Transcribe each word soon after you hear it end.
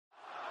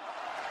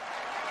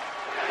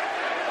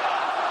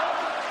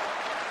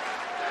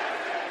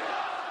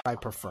I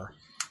prefer.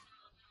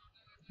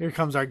 Here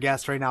comes our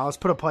guest right now. Let's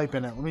put a pipe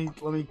in it. Let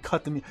me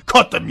cut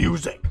the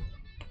music.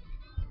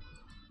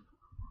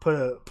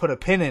 Put a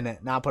pin in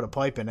it, not put a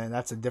pipe in it.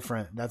 That's a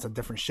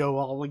different show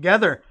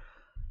altogether.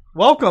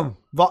 Welcome,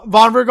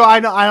 Von Virgo.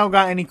 I don't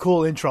got any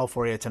cool intro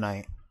for you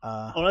tonight.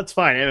 That's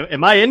fine.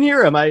 Am I in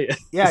here? Am I?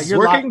 Yeah, you're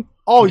working.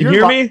 You're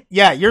hear me?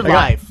 Yeah, you're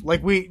live. I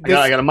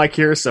got a mic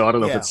here, so I don't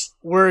know if it's.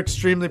 We're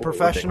extremely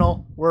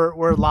professional.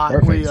 We're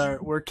live.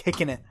 Perfect. We're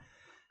kicking it.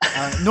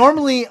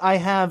 Normally, I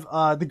have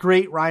the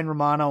great Ryan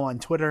Romano on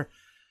Twitter.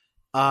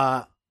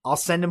 I'll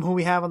send him who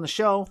we have on the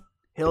show.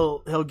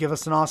 He'll give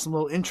us an awesome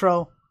little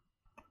intro.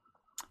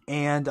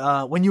 And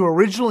when you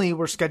originally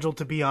were scheduled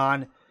to be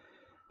on,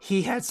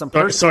 he had some.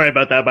 Sorry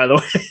about that, by the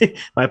way.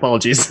 My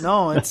apologies.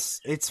 No,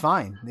 it's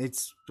fine.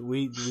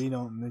 We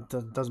don't.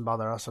 It doesn't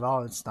bother us at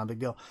all. It's not a big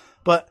deal.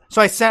 But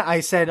so I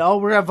said, oh,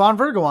 we're gonna have Von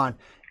Virgo on,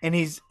 and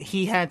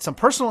he had some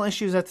personal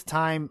issues at the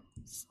time.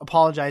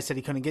 Apologized, said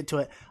he couldn't get to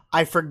it.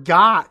 I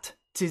forgot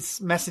to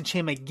message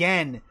him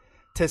again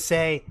to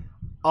say,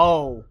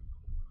 oh,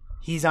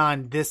 he's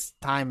on this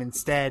time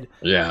instead.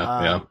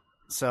 Yeah.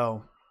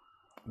 So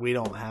we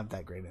don't have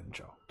that great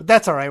intro, but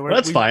that's all right.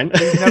 That's fine.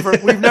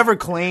 We've never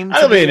claimed.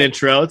 I'll be an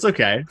intro. It's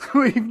okay.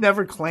 We've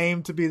never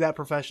claimed to be that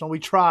professional. We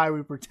try.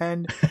 We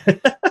pretend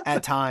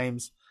at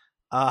times.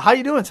 How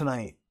you doing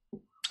tonight?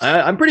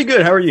 I'm pretty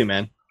good. How are you,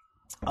 man?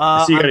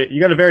 So you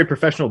got a very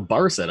professional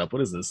bar setup.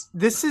 What is this?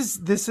 This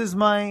is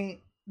my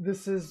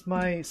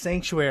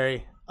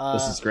sanctuary.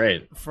 This is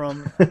great.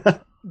 From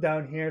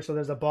down here. So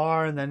there's a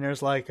bar, and then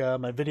there's like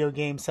my video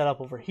game set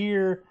up over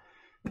here,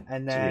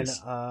 and then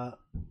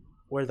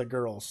where the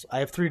girls. I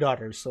have 3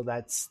 daughters, so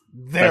that's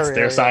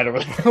their side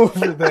over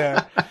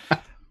there.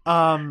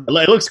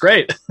 It looks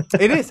great.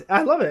 It is.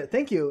 I love it.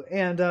 Thank you.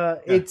 And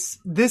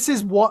this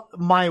is what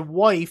my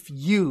wife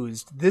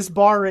used. This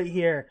bar right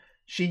here.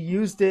 She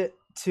used it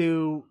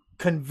to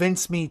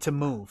convince me to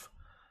move.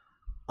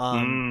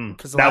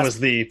 That's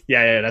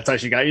how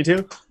she got you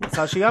to. That's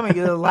how she got me.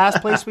 The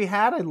last place we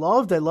had, I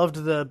loved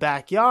the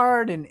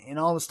backyard and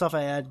all the stuff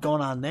I had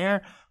going on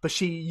there. But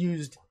she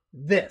used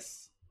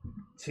this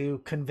to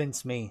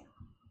convince me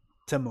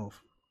to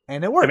move,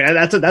 and it worked. I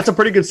mean, that's a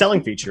pretty good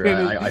selling feature.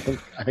 I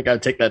think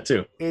I'd take that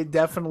too. It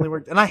definitely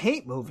worked, and I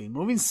hate moving.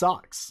 Moving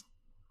sucks.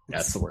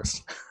 That's the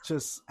worst.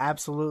 Just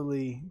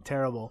absolutely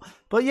terrible.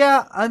 But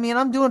yeah, I mean,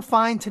 I'm doing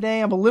fine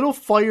today. I'm a little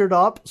fired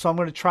up, so I'm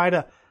going to try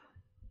to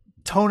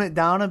tone it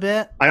down a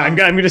bit. I'm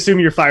going to assume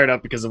you're fired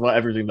up because of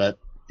everything that,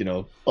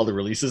 all the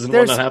releases and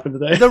whatnot happened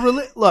today.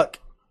 Look,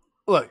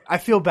 I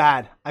feel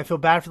bad. I feel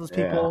bad for those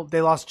people. Yeah.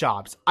 They lost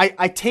jobs.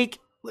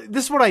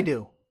 This is what I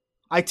do.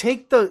 I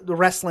take the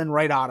wrestling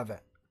right out of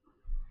it.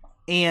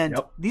 And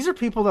these are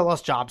people that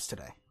lost jobs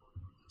today.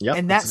 Yep.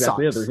 And that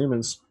sucks. Yeah, they're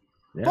humans.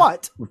 Yeah.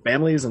 But with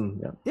families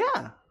and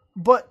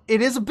but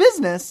it is a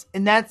business,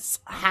 and that's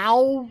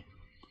how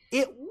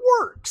it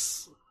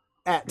works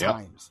at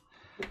times.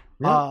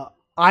 Yep.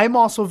 I'm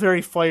also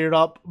very fired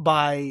up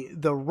by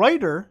the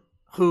writer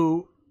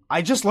who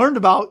I just learned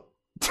about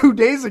 2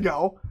 days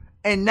ago,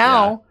 and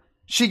now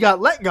she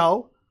got let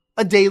go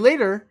a day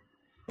later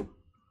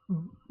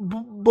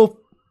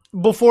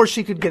before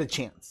she could get a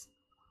chance.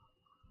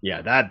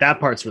 Yeah, that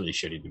part's really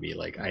shitty to me.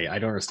 Like, I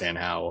don't understand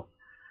how.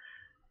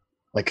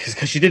 Like,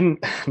 because she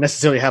didn't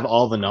necessarily have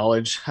all the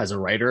knowledge as a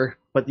writer,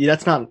 but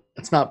that's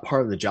not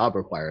part of the job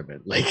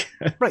requirement. Like,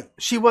 right?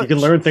 You can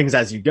learn things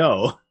as you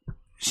go.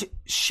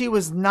 She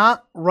was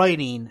not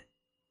writing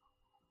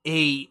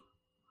a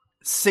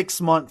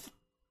 6-month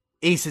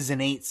Aces and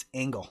Eights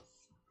angle.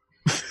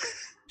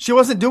 She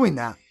wasn't doing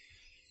that.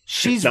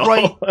 She's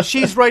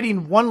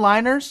writing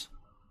one-liners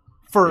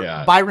for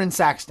Byron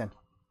Saxton.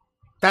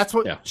 That's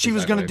what she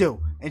was going to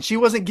do, and she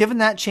wasn't given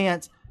that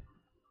chance.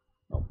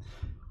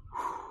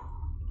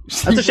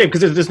 That's a shame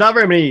because there's not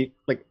very many.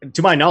 Like,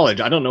 to my knowledge,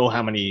 I don't know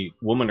how many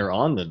women are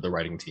on the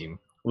writing team.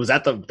 Was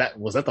that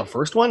the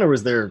first one, or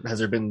has there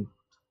been?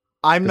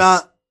 I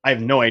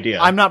have no idea.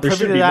 I'm not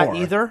privy to that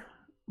either.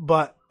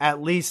 But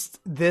at least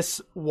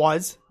this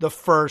was the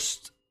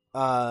first,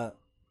 vocal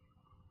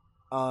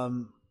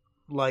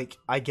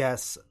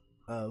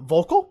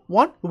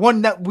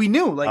one that we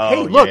knew. Like,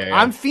 hey, look,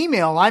 I'm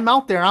female. I'm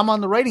out there. I'm on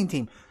the writing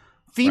team.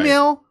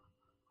 Female,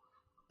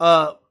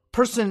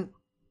 person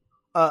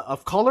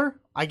of color.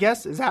 I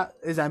guess is that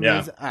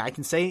means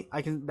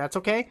that's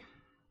okay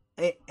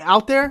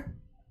out there.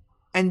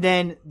 And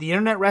then the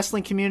internet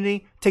wrestling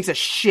community takes a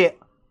shit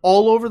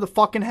all over the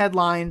fucking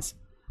headlines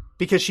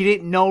because she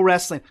didn't know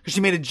wrestling because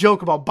she made a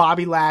joke about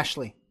Bobby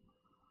Lashley.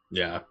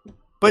 Yeah.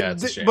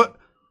 But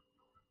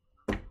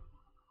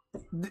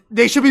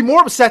they should be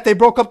more upset they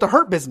broke up the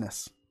Hurt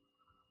Business.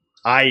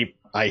 I'm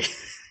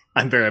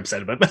very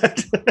upset about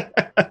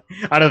that.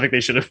 I don't think they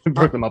should have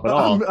broke them up at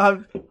all.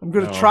 I'm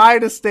going to try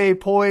to stay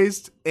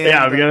poised.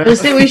 And,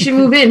 we should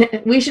move in.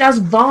 We should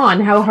ask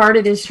Vaughn how hard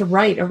it is to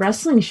write a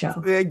wrestling show.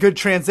 Good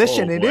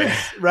transition. It is,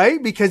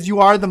 right? Because you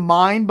are the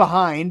mind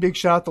behind, big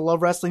shout out to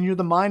Love Wrestling, you're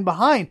the mind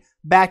behind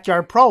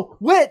Backyard Pro,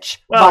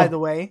 which, by the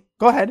way,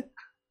 go ahead.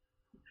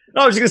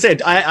 No, I was just gonna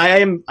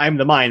say I'm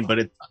the mind,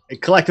 but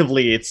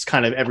collectively it's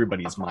kind of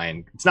everybody's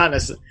mind. It's not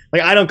necessarily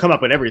like I don't come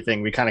up with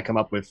everything. We kind of come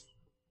up with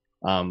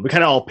we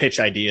kind of all pitch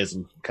ideas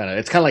and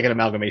it's kind of like an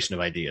amalgamation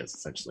of ideas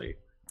essentially.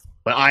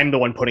 But I'm the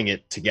one putting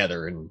it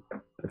together and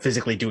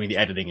physically doing the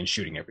editing and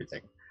shooting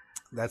everything.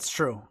 That's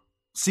true.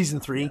 Season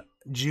 3,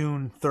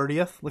 June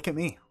 30th. Look at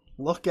me.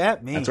 Look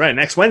at me. That's right.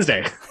 Next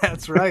Wednesday.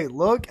 That's right.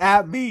 Look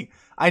at me.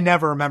 I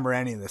never remember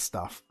any of this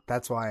stuff.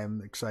 That's why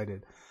I'm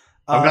excited.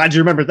 I'm glad you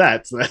remembered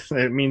that. So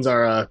it means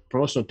our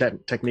promotional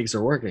techniques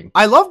are working.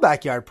 I love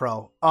Backyard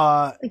Pro.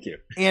 Thank you.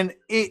 And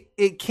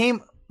it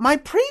came my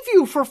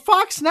preview for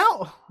Fox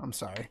Now. I'm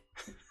sorry.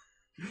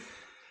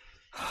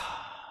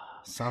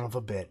 Son of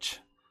a bitch.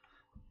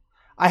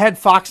 I had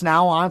Fox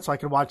Now on so I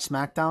could watch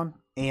SmackDown,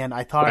 and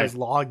I thought I was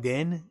logged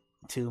in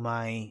to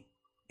my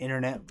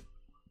internet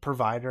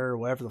provider or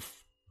whatever the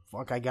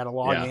fuck I got to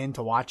log in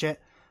to watch it.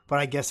 But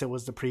I guess it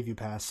was the preview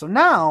pass. So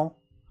now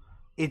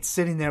it's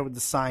sitting there with the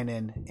sign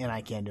in, and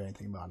I can't do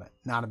anything about it.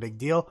 Not a big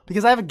deal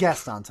because I have a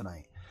guest on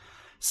tonight.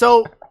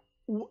 So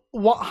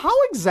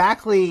how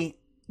exactly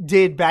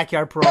did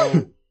Backyard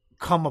Pro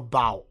come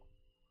about?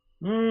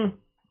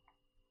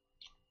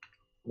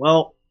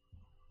 Well,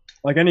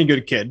 like any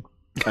good kid,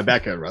 my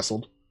backyard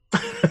wrestled.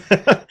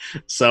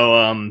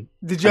 So,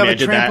 did you have a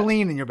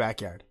trampoline in your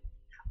backyard?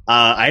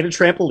 I had a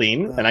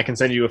trampoline, and I can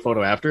send you a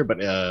photo after.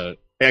 But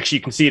actually,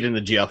 you can see it in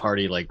the GF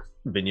Hardy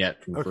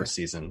vignette from the first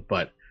season.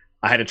 But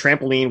I had a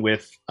trampoline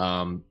with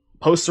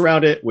posts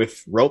around it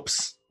with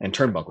ropes and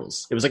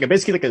turnbuckles. It was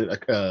basically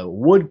a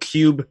wood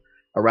cube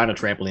around a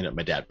trampoline that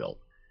my dad built.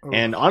 Oh.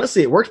 And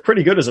honestly, it worked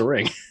pretty good as a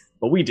ring.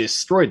 But we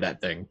destroyed that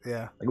thing.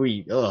 Yeah.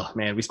 We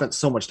spent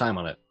so much time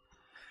on it.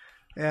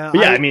 Yeah.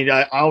 But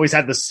I always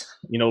had this,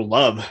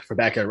 love for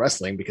backyard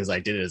wrestling because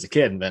I did it as a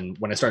kid. And then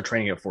when I started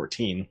training at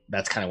 14,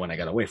 that's kind of when I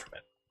got away from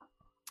it.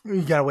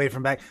 You got away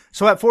from back.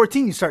 So at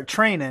 14, you start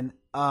training.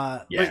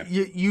 But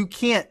you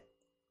can't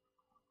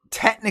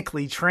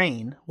technically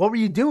train. What were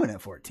you doing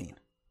at 14?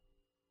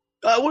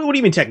 What do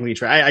you mean technically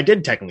train? I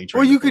did technically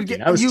train. Well, you could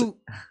get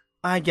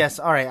I guess.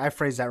 All right, I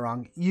phrased that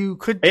wrong. You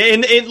could.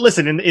 And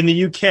listen, in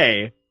the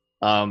UK,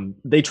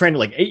 they train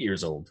at 8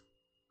 years old.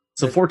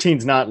 So 14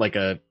 is not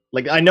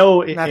I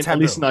know at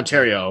least in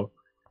Ontario,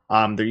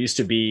 there used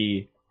to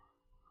be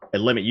a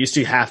limit. You used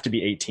to have to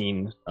be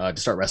 18 to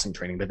start wrestling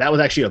training, but that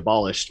was actually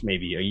abolished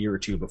maybe a year or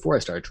two before I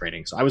started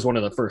training. So I was one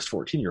of the first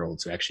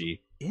 14-year-olds who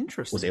actually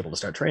was able to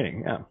start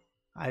training. Yeah.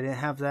 I didn't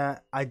have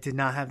that. I did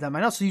not have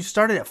that. So you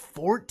started at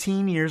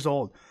 14 years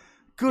old.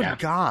 Good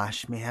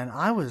gosh, man.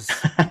 I was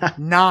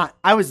not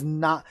I was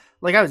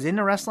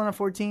into wrestling at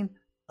 14.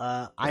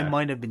 I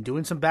might have been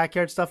doing some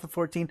backyard stuff at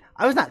 14.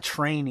 I was not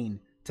training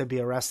to be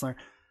a wrestler.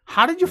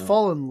 How did you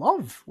fall in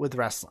love with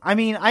wrestling? I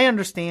mean, I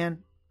understand,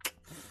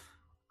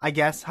 I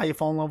guess, how you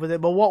fall in love with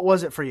it, but what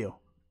was it for you?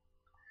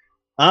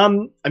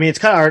 It's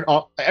kind of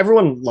hard.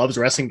 Everyone loves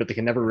wrestling, but they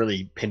can never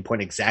really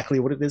pinpoint exactly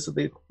what it is that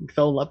they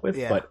fell in love with.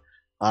 Yeah.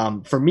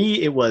 But for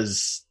me, it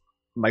was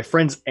my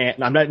friend's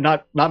aunt. I'm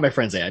not my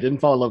friend's aunt. I didn't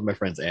fall in love with my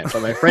friend's aunt,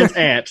 but my friend's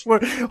aunt.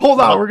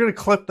 Hold on, we're gonna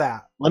clip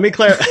that. Let me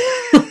clarify.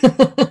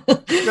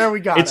 There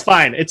we go. It's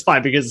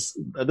fine because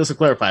this will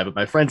clarify. But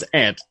my friend's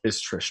aunt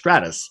is Trish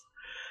Stratus.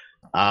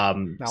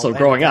 So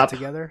growing up,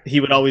 he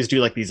would always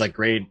do these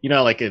grade,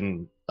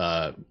 in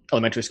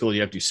elementary school,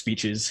 you have to do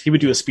speeches. He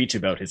would do a speech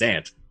about his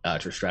aunt,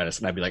 Trish Stratus,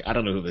 and I'd be like, I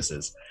don't know who this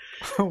is.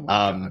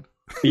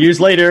 Years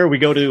later, we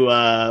go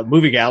to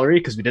movie gallery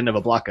because we didn't have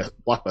a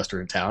blockbuster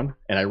in town,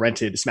 and I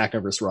rented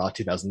SmackDown vs. Raw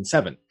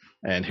 2007.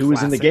 And who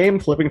was in the game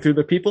flipping through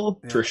the people?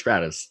 Yeah. Trish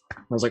Stratus.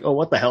 I was like, oh,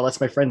 what the hell?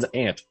 That's my friend's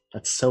aunt.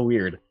 That's so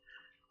weird.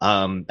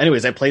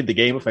 Anyways, I played the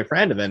game with my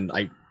friend, and then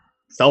I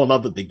fell in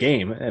love with the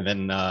game, and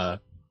then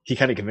he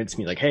kind of convinced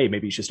me, hey,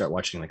 maybe you should start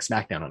watching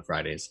SmackDown on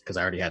Fridays because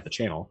I already had the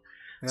channel.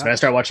 Yeah. So I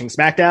started watching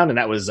SmackDown, and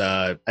that was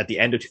at the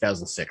end of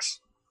 2006.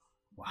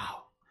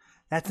 Wow,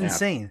 that's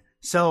insane.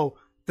 So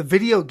the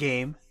video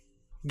game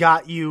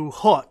got you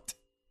hooked.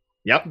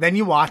 Yep. Then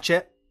you watch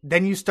it.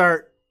 Then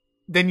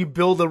you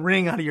build a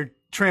ring out of your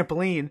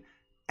trampoline.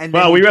 And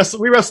then we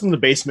wrestled in the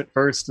basement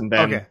first, and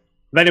then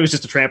it was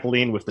just a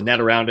trampoline with the net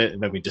around it,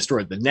 and then we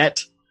destroyed the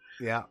net.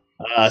 Yeah.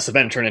 So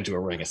then it turned into a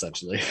ring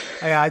essentially.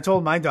 Yeah, I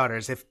told my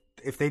daughters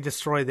if they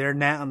destroy their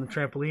net on the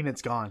trampoline,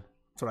 it's gone.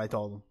 That's what I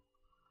told them.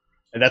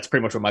 And that's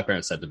pretty much what my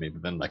parents said to me,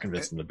 but then I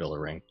convinced them to build a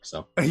ring.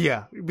 So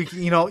yeah,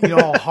 you know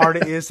how hard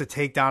it is to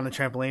take down the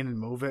trampoline and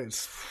move it.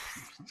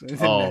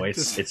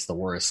 It's the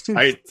worst. Do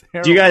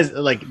you guys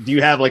do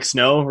you have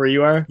snow where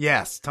you are?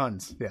 Yes,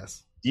 tons.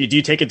 Yes. Do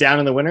you take it down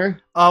in the winter?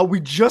 We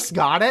just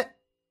got it.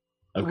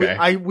 Okay.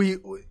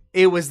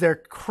 It was their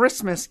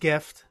Christmas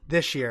gift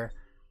this year.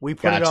 We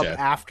put it up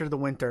after the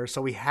winter,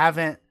 so we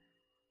haven't.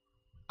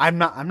 I'm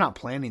not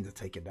planning to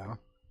take it down.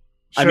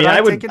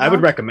 I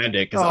would recommend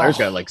it because ours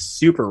got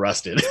super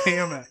rusted.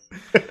 Damn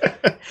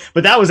it!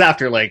 But that was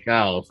after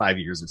 5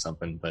 years or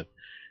something. But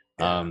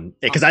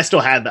because I still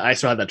had that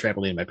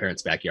trampoline in my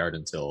parents' backyard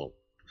until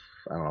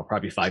I don't know,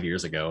 probably 5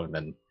 years ago, and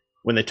then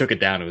when they took it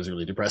down, it was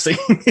really depressing.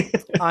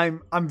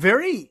 I'm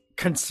very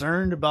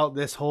concerned about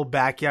this whole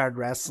backyard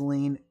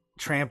wrestling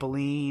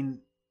trampoline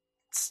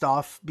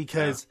stuff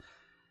because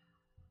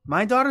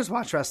my daughters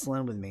watch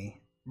wrestling with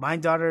me. My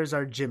daughters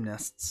are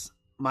gymnasts.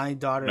 My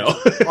daughters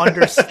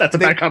understand. That's a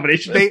bad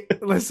combination. They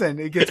listen.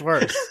 It gets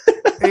worse.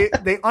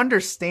 they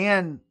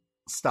understand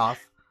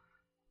stuff,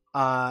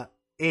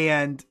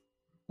 and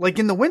like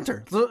in the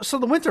winter. So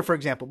the winter, for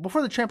example,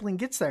 before the trampoline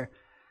gets there,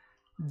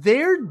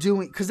 they're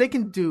doing because they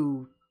can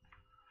do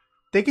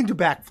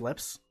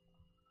backflips.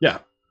 Yeah.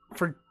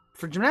 For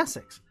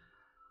gymnastics.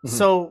 Mm-hmm.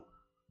 So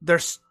their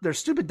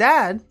stupid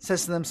dad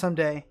says to them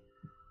someday,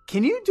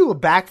 "Can you do a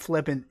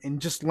backflip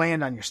and just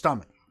land on your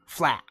stomach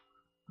flat?"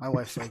 My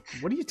wife's like,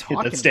 "What are you talking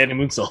about?" Standing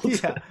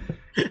moonsault. Yeah.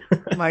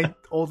 My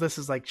oldest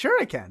is like, "Sure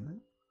I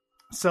can."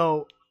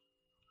 So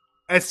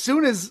as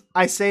soon as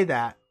I say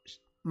that,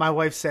 my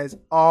wife says,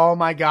 "Oh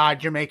my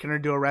God, you're making her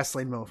do a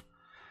wrestling move."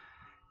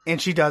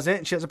 And she does it,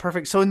 and she has a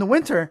perfect. So in the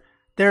winter,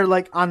 they're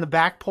like on the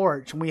back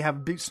porch, and we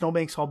have big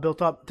snowbanks all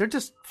built up. They're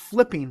just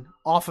flipping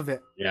off of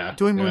it,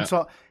 doing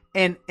moonsault.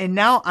 And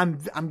now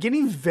I'm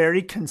getting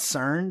very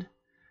concerned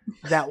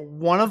that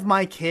one of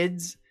my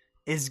kids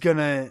is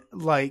gonna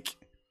like,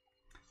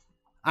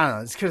 I don't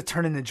know, it's gonna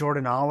turn into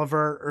Jordan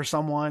Oliver or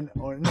someone.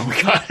 Or no, oh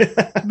my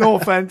God. No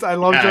offense, I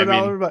love Jordan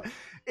Oliver, but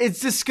it's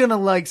just gonna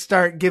like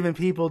start giving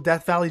people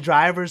Death Valley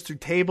drivers through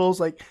tables.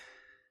 Like,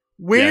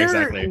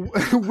 exactly.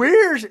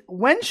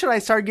 When should I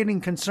start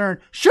getting concerned?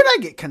 Should I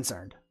get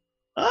concerned?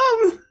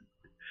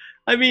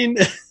 I mean,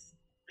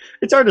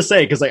 it's hard to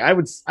say because like I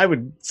would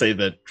say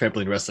that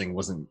trampoline wrestling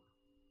wasn't,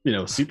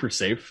 super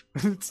safe.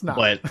 It's not.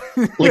 But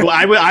like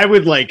I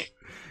would like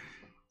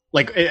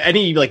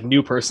any like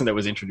new person that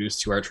was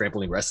introduced to our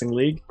trampoline wrestling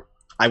league,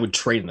 I would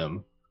train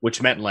them,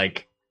 which meant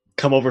like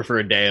come over for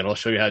a day and I'll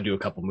show you how to do a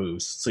couple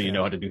moves so you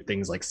know how to do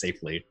things like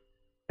safely.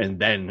 And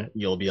then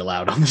you'll be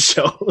allowed on the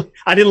show.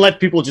 I didn't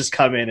let people just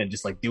come in and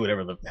just like do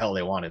whatever the hell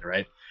they wanted,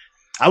 right?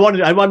 I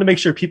wanted to make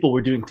sure people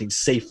were doing things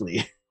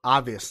safely.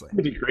 Obviously. To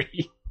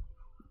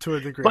a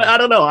degree. But I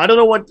don't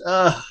know what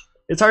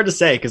it's hard to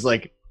say because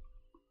like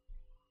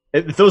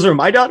if those are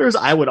my daughters,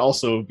 I would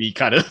also be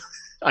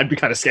I'd be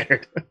kind of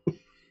scared.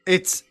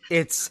 It's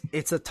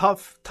a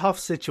tough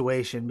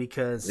situation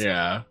because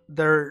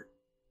they're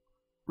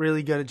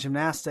really good at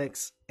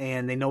gymnastics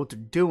and they know what they're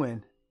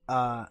doing.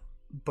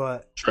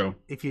 But true.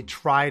 If you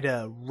try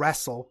to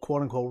wrestle,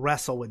 quote unquote,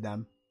 wrestle with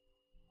them,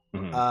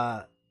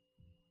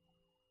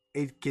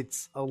 it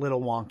gets a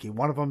little wonky.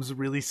 One of them's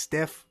really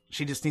stiff.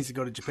 She just needs to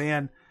go to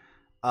Japan.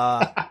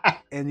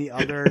 And the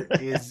other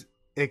is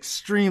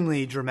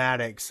extremely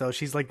dramatic. So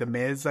she's like the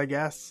Miz, I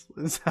guess.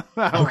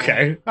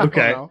 Okay.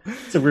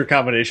 It's a weird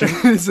combination.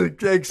 It's an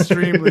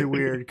extremely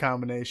weird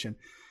combination.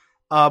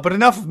 But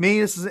enough of me.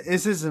 This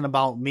isn't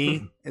about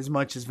me as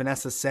much as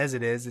Vanessa says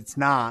it is. It's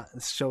not.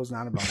 This show's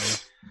not about me.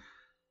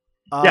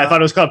 I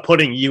thought it was called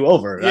putting you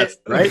over. That's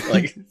right.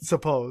 Like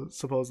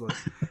supposedly.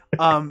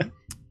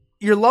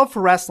 Your love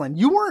for wrestling.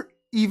 You weren't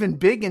even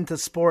big into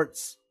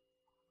sports,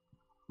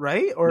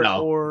 right?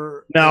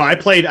 No, I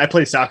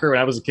played soccer when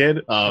I was a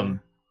kid.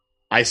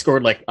 I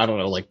scored like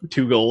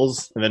 2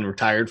 goals and then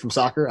retired from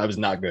soccer. I was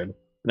not good. And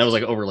that was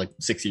like over like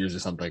 6 years or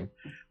something.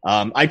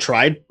 I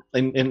tried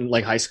in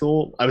like high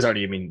school. I was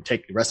already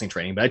taking wrestling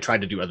training, but I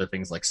tried to do other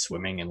things like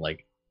swimming and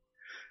like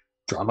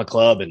drama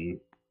club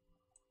and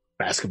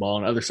basketball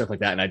and other stuff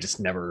like that, and I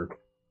just never,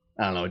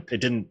 I don't know, it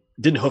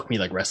didn't hook me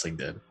like wrestling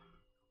did.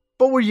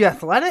 But were you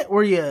athletic?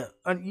 Were you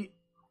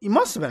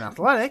must have been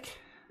athletic.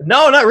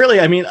 No, not really.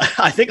 I mean,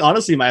 I think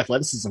honestly my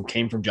athleticism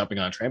came from jumping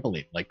on a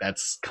trampoline. Like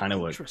that's kind of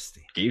what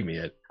gave me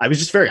it. I was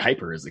just very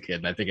hyper as a kid,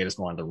 and I think I just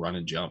wanted to run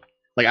and jump.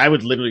 Like I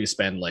would literally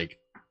spend like,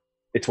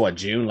 it's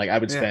June? Like I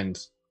would spend,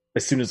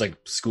 as soon as like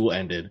school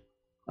ended,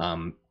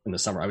 in the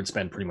summer, I would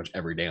spend pretty much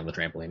every day on the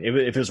trampoline.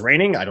 If it was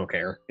raining, I don't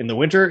care. In the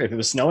winter, if it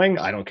was snowing,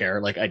 I don't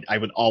care. Like I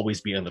would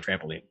always be on the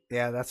trampoline.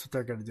 Yeah, that's what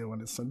they're going to do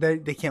when it's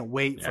they can't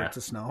wait for it to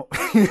snow.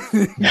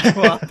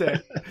 Go out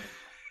there.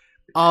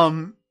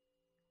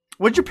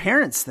 What'd your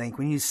parents think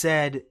when you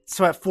said,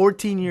 so at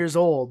 14 years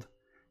old,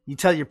 you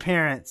tell your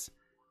parents,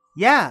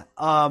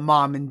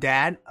 mom and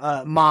dad,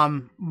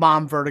 mom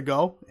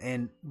Vertigo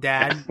and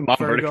dad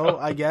Vertigo,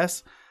 I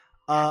guess.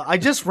 I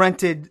just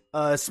rented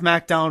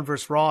SmackDown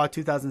vs. Raw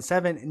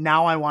 2007.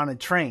 Now I want to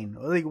train.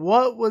 Like,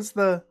 what was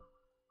how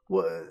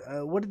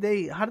did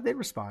they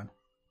respond?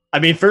 I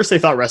mean, first they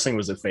thought wrestling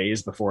was a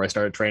phase before I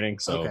started training.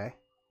 So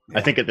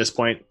I think at this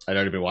point I'd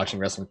already been watching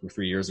wrestling for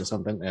 3 years or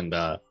something. And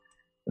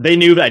they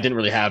knew that I didn't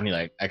really have any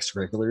like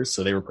extracurriculars.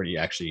 So they were pretty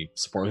actually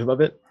supportive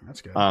of it. That's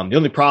good. The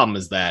only problem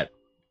is that,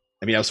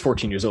 I was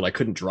 14 years old. I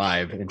couldn't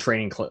drive, and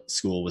training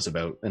school was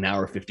about an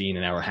hour 15,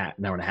 an hour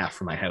and a half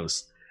from my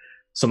house.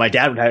 So my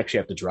dad would actually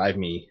have to drive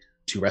me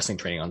to wrestling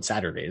training on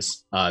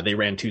Saturdays. They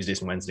ran Tuesdays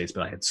and Wednesdays,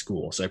 but I had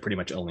school. So I pretty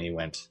much only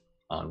went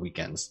on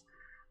weekends,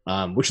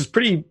 which was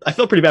I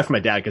felt pretty bad for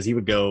my dad because he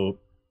would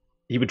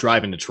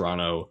drive into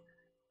Toronto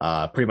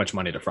pretty much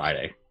Monday to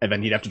Friday. And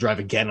then he'd have to drive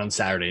again on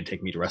Saturday and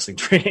take me to wrestling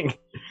training.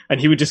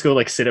 And he would just go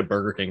like sit at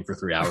Burger King for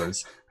 3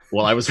 hours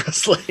while I was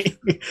wrestling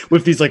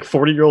with these like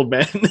 40-year-old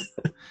men.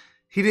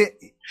 He did.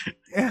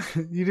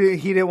 You did.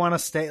 He didn't want to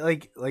stay.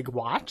 Like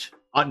watch.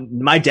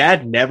 My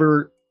dad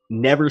never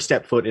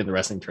stepped foot in the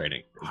wrestling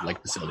training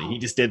facility. He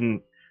just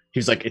didn't. He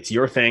was like, "It's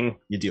your thing.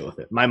 You deal with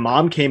it." My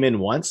mom came in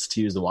once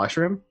to use the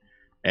washroom,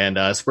 and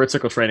Spirit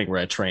Circle training where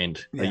I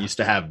trained. Yeah. I used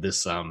to have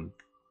this. The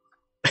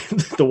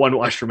one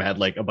washroom had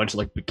like a bunch of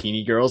like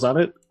bikini girls on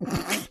it,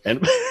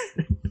 and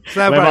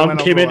So my mom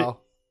came in. well.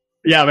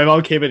 Yeah, my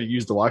mom came in and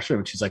used the washroom,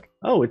 and she's like,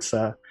 "Oh, it's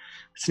an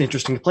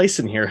interesting place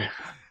in here."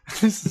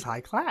 This is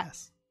high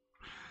class.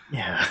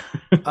 Yeah.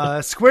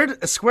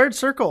 Squared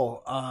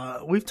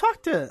Circle. We've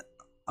talked to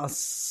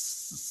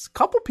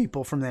couple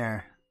people from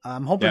there.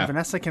 I'm hoping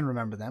Vanessa can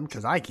remember them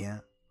because I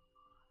can't.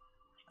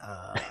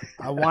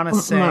 I want to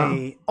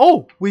say,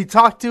 we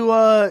talked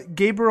to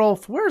Gabriel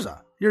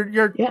Fuerza,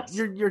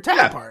 your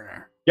tag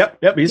partner.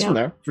 Yep, he's from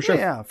there for sure.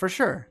 Yeah, for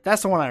sure.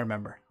 That's the one I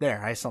remember.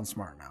 There, I sound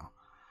smart now.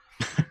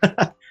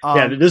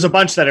 There's a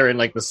bunch that are in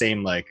like the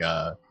same like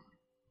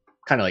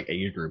kind of like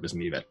age group as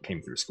me that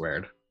came through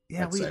Squared.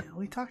 Yeah,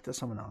 we talked to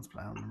someone else,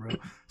 but I don't remember.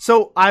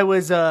 So I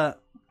was when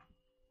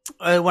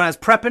I was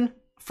prepping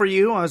for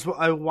you,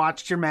 I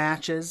watched your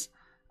matches.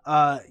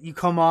 You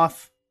come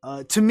off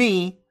to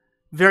me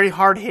very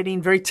hard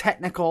hitting, very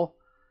technical.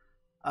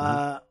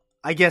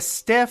 I guess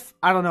stiff.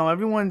 I don't know.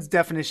 Everyone's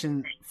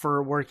definition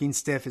for working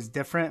stiff is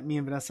different. Me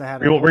and Vanessa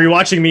had. Were you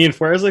watching me and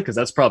Fuerza? Because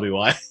that's probably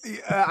why.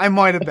 I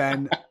might have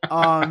been.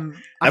 I'm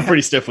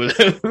pretty stiff with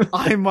him.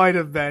 I might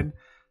have been.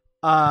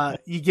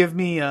 You give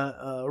me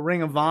a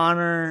Ring of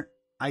Honor,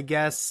 I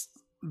guess,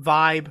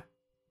 vibe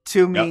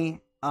to me.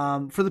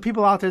 Yep. For the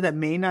people out there that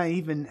may not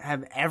even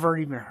have ever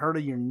even heard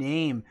of your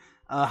name,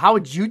 how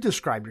would you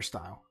describe your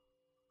style?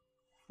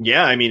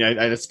 Yeah, I mean,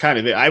 that's kind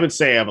of it. I would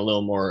say I'm a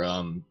little more.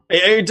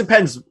 It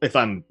depends if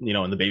I'm,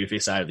 on the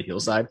babyface side or the heel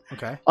side.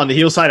 Okay. On the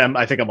heel side,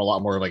 I think I'm a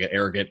lot more like an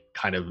arrogant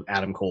kind of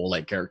Adam Cole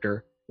like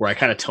character, where I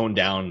kind of tone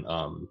down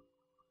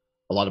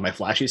a lot of my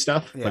flashy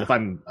stuff. Yeah. But if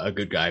I'm a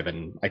good guy,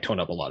 then I tone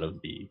up a lot of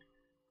the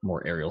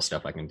more aerial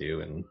stuff I can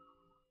do and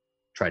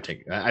try to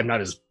take. I'm not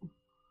as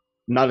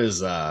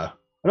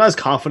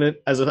confident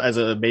as a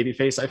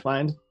babyface. I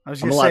find. I was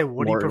going to say,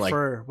 what do you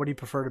prefer? What do you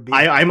prefer to be?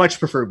 I much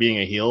prefer being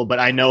a heel, but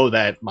I know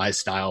that my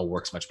style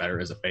works much better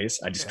as a face.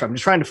 I'm just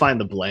trying to find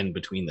the blend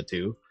between the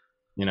two,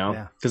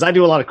 because I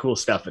do a lot of cool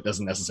stuff that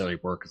doesn't necessarily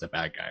work as a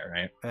bad guy,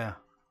 right? Yeah.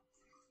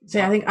 So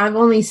I think I've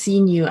only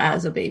seen you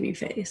as a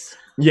babyface.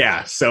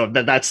 Yeah, so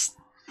that's.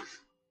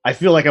 I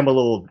feel like I'm a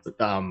little.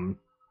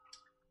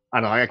 I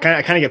don't know. I kind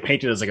of get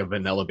painted as like a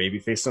vanilla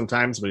babyface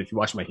sometimes, but if you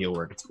watch my heel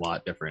work, it's a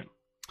lot different.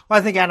 Well,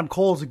 I think Adam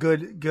Cole's a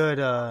good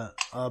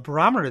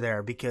barometer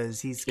there because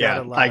he's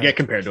got a lot. I get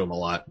compared to him a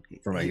lot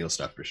for my heel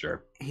stuff for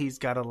sure. He's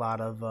got a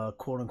lot of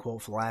quote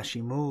unquote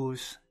flashy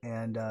moves,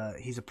 and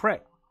he's a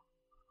prick.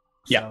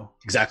 Yeah,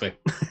 exactly,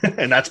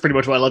 and that's pretty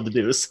much what I love to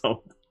do.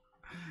 So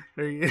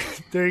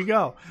there you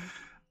go.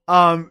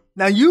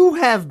 Now you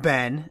have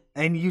been,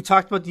 and you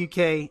talked about the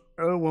UK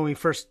when we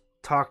first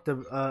talked at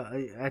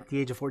the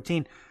age of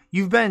 14.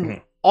 You've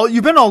been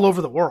all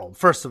over the world.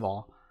 First of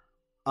all,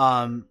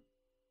 the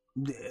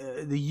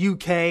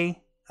UK,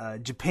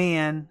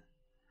 Japan.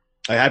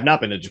 I have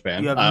not been to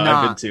Japan. You have not.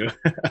 I've been to.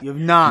 You have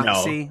not.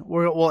 No. See,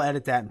 we'll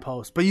edit that in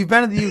post. But you've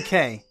been to the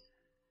UK.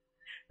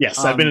 Yes,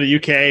 I've been to the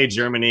UK,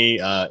 Germany,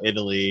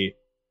 Italy,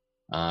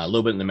 a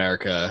little bit in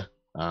America.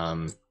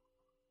 I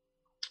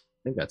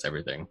think that's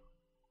everything.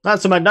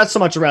 Not so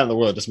much around the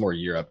world, just more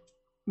Europe.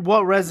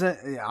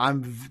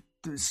 I'm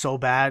so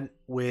bad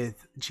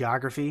with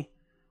geography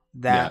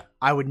that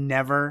I would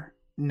never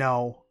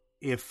know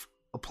if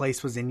a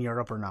place was in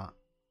Europe or not.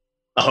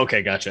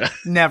 Okay, gotcha.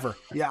 Never.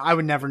 Yeah, I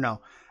would never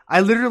know. I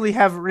literally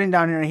have written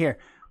down here,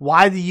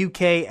 why the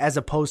UK as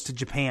opposed to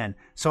Japan?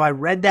 So I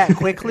read that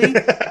quickly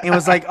and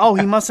was like, oh,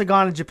 he must have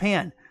gone to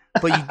Japan.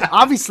 But you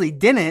obviously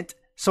didn't.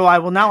 So I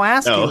will now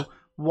ask you,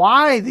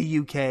 why the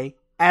UK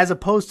as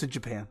opposed to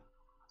Japan?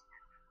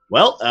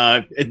 Well,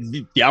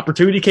 the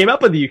opportunity came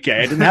up in the UK.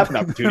 I didn't have an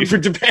opportunity for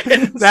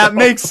Japan. That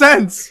makes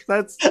sense.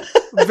 That's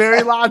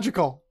very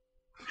logical.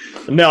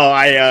 No,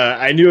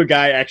 I knew a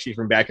guy actually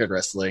from Backyard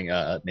Wrestling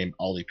named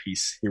Ollie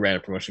Peace. He ran a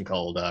promotion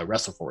called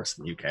WrestleForce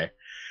in the UK.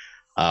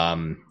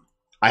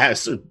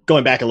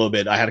 Going back a little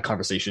bit, I had a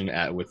conversation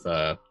with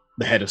the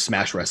head of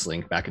Smash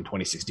Wrestling back in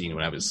 2016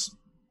 when I was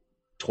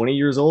 20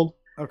 years old.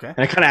 Okay. And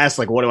I kind of asked,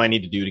 like, what do I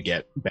need to do to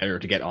get better,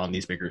 to get on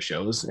these bigger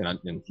shows,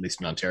 at least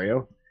in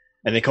Ontario?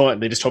 And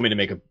they just told me to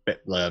make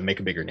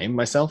a bigger name of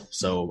myself.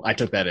 So I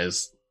took that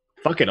as,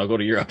 fuck it, I'll go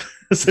to Europe,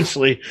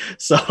 essentially.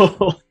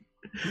 So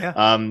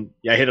I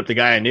hit up the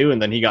guy I knew,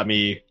 and then he got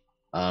me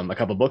a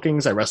couple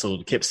bookings. I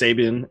wrestled Kip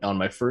Sabian on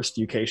my first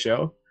UK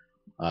show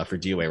for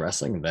DOA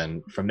Wrestling. And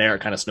then from there,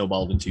 it kind of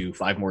snowballed into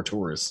 5 more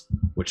tours,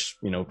 which,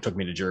 took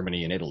me to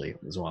Germany and Italy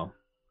as well.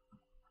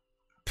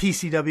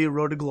 PCW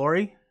Road to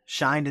Glory,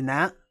 shined in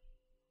that?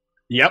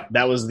 Yep,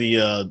 that was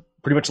the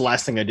pretty much the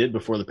last thing I did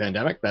before the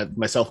pandemic. That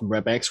myself and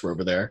Brett Banks were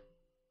over there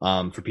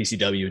for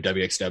PCW,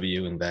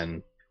 WXW, and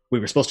then we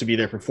were supposed to be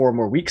there for 4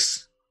 more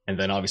weeks, and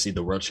then obviously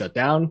the world shut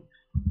down.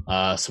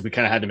 So we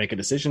kind of had to make a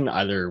decision.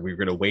 Either we were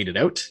going to wait it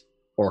out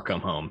or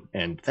come home.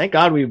 And thank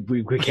God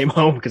we came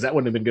home, because that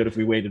wouldn't have been good if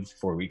we waited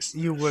 4 weeks.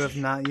 You would have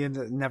not. You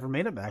never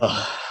made it back.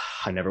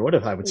 I never would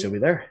have. I would still be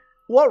there.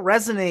 What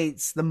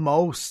resonates the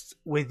most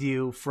with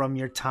you from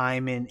your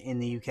time in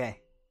the UK?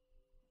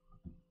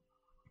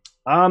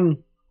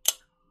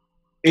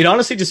 It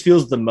honestly just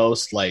feels the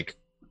most like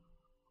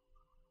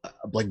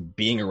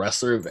being a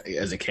wrestler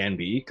as it can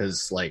be,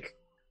 because like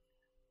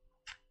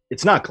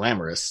it's not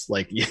glamorous.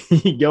 Like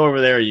you go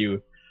over there,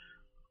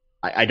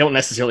 I don't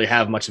necessarily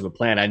have much of a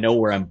plan. I know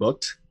where I'm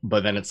booked,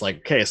 but then it's like,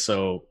 okay,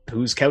 so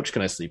whose couch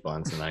can I sleep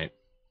on tonight?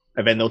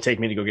 And then they'll take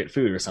me to go get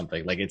food or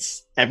something. Like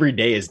it's every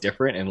day is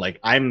different, and like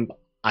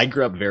I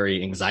grew up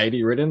very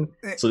anxiety ridden,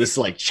 so this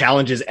like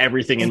challenges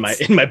everything in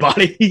my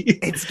body.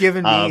 It's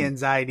given me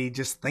anxiety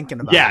just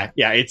thinking about it.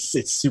 Yeah, it's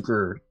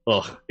super.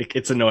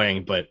 It's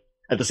annoying, but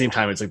at the same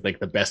time, it's like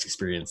the best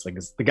experience. Like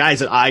the guys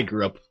that I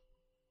grew up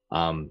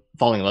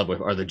falling in love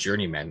with are the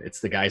journeymen.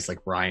 It's the guys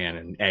like Brian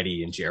and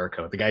Eddie and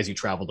Jericho, the guys who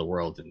traveled the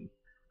world and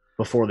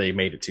before they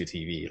made it to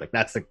TV. Like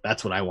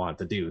that's what I wanted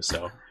to do.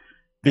 So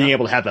being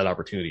able to have that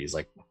opportunity is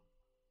like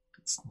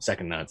it's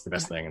second to none. It's the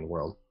best thing in the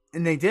world.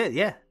 And they did,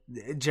 yeah.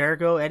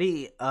 Jericho,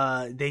 Eddie,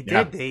 they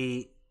did.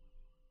 Yeah.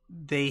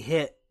 They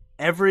hit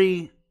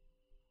every.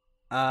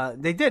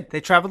 They did.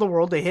 They traveled the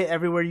world. They hit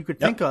everywhere you could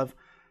think of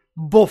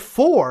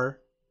before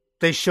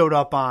they showed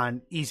up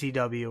on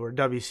ECW or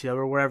WCW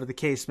or wherever the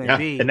case may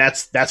be. And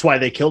that's why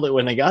they killed it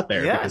when they got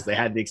there, because they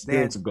had the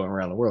experience of going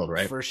around the world,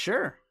 right? For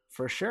sure.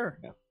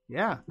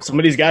 Yeah. Some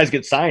of these guys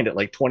get signed at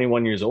like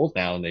 21 years old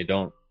now, and they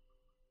don't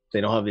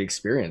have the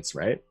experience,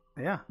 right?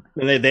 Yeah.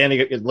 And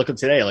they look at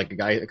today, like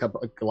a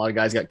lot of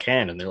guys got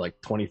canned and they're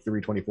like 23,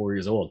 24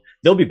 years old.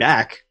 They'll be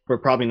back,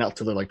 but probably not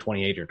till they're like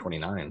 28 or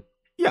 29.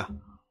 Yeah.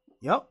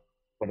 Yep.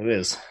 What it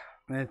is.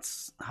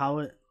 It's how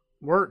it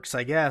works,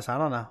 I guess. I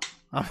don't know.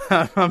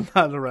 I'm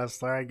not a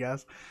wrestler, I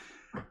guess.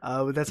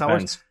 But that's how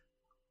it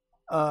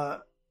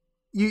works.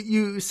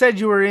 You said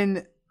you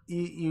were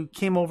you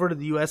came over to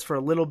the US for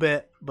a little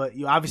bit, but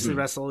you obviously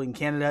wrestled in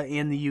Canada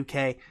and the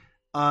UK.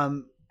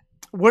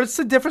 What's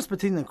the difference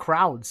between the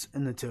crowds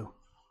in the two?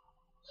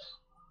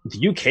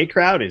 The UK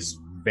crowd is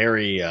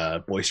very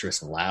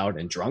boisterous and loud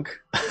and drunk,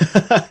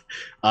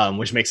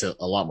 which makes it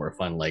a lot more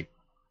fun. Like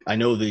I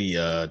know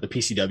the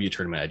PCW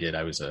tournament I did,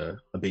 I was a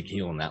big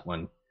heel in that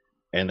one,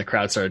 and the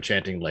crowd started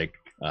chanting like,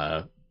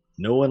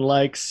 "No one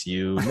likes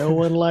you, no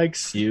one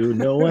likes you,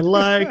 no one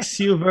likes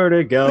you,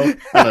 Vertigo."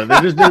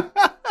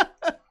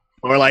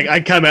 Or like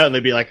I'd come out and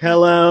they'd be like,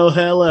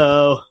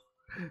 "Hello.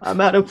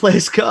 I'm at a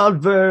place called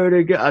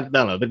Vertigo." I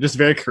don't know. They're just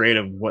very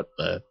creative. What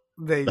the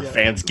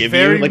fans give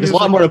you. Like there's a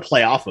lot more to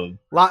play off of.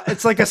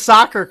 It's like a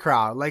soccer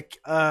crowd. Like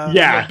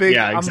exactly.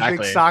 I'm a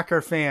big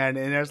soccer fan,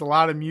 and there's a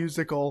lot of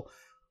musical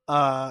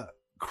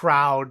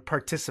crowd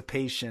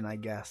participation, I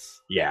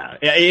guess. Yeah,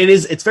 it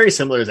is. It's very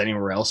similar as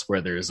anywhere else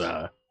where there's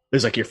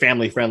like your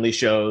family friendly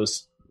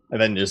shows, and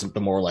then there's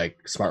the more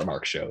like smart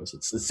mark shows.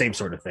 It's the same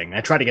sort of thing.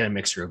 I try to get a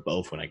mixture of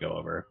both when I go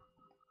over.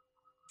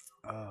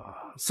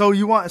 So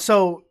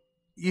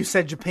you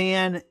said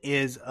Japan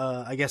is,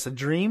 I guess, a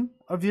dream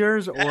of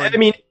yours, or I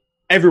mean,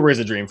 everywhere is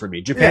a dream for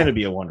me. Japan would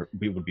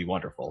be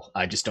wonderful.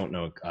 I just don't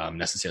know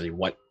necessarily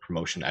what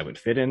promotion I would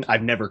fit in.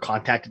 I've never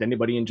contacted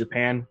anybody in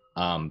Japan.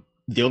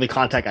 The only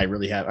contact I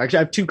really have, actually,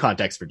 I have two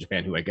contacts for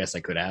Japan who I guess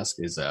I could ask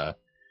is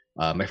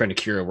my friend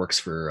Akira works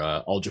for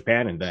All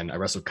Japan, and then I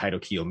wrestled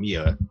Kaito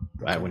Kiyomiya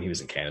when he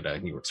was in Canada,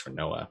 and he works for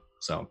Noah.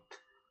 So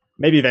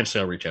maybe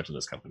eventually I'll reach out to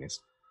those companies.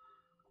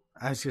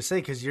 I was gonna say,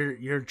 because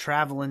you're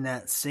traveling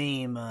that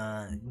same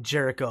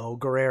Jericho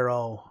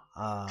Guerrero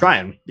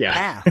trying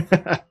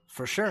path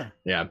for sure.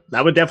 Yeah,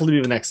 that would definitely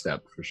be the next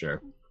step for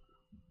sure.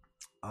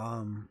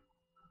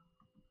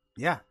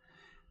 Yeah,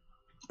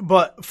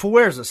 but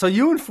Fuerza. So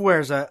you and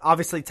Fuerza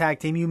obviously tag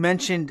team. You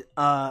mentioned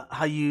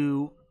how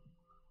you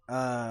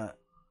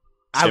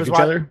stiff each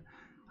other,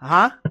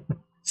 huh?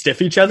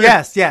 Stiff each other.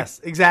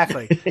 Yes,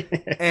 exactly.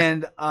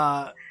 And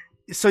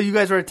so you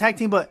guys were a tag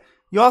team, but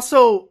you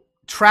also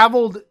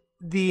traveled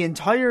the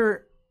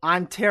entire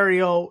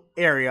Ontario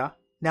area.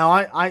 Now,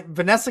 I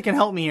Vanessa can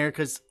help me here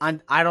because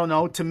I don't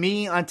know. To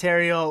me,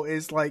 Ontario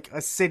is like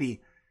a city,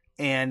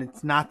 and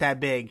it's not that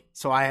big.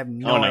 So I have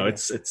no idea.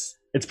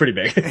 It's pretty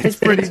big. It's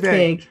pretty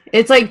big.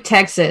 It's like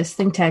Texas.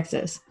 Think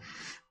Texas.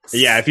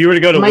 Yeah, if you were to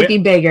go to, it might be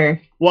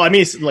bigger. Well, I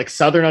mean, it's like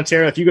Southern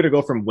Ontario. If you go to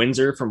go from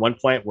Windsor, from one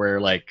point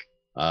where like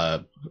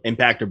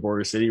Impact or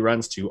Border City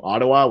runs, to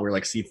Ottawa, where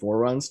like C4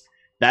 runs,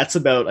 that's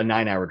about a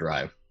 9-hour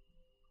drive.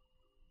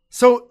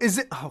 So is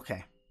it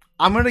okay?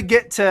 I'm gonna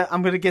get to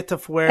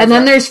Fuerza, and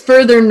then there's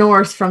further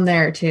north from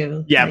there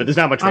too. Yeah, but there's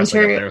not much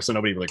wrestling up there, so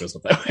nobody really goes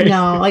up that way.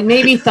 No, like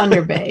maybe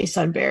Thunder Bay,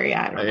 Sudbury.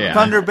 I don't know. Yeah.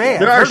 Thunder Bay.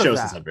 There are shows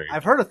in Sudbury.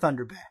 I've heard of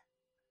Thunder Bay.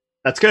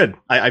 That's good.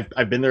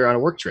 I've been there on a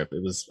work trip.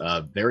 It was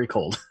very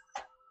cold.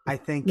 I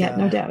think. Yeah,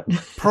 no doubt.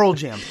 Pearl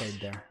Jam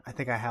played there. I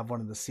think I have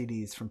one of the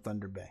CDs from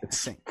Thunder Bay. I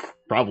think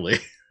probably.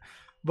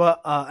 But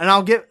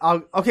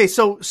okay.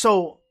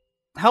 So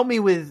help me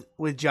with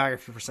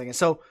geography for a second.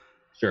 So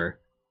sure.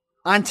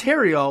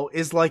 Ontario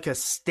is like a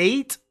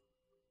state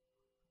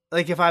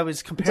Like if I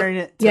was comparing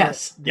it to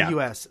yes. the Yeah.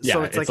 U.S., Yeah,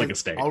 so it's, it's like a a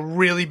state.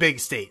 really big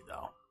state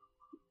though,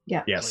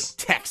 Yeah. Yes.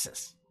 like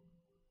Texas.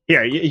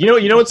 Here,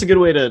 you know what's a good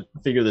way to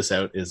figure this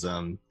out is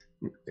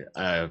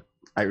there's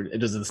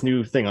this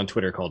new thing on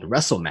Twitter called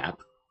WrestleMap.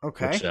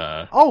 Okay. Which,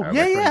 Oh, are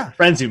yeah, my yeah.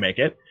 friends who make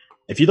it.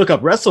 If you look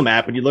up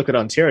WrestleMap and you look at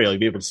Ontario, you'll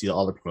be able to see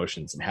all the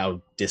promotions and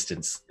how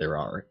distant they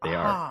are.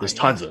 There's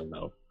tons of them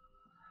though.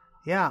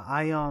 Yeah,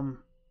 I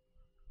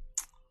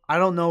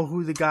don't know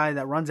who the guy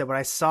that runs it, but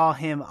I saw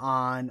him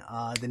on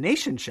the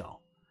Nation show.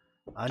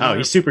 Oh,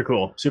 he's super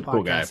cool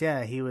guy.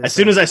 Yeah, he was. As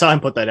soon as I saw him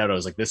put that out, I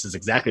was like, "This is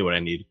exactly what I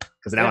need,"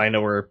 because now Yeah. I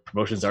know where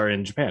promotions are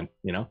in Japan.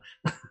 You know,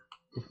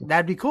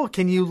 that'd be cool.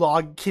 Can you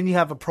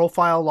have a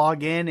profile,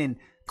 log in, and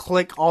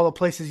click all the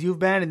places you've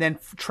been, and then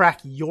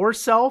track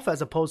yourself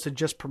as opposed to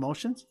just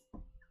promotions?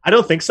 I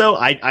don't think so.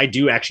 I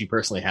do actually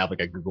personally have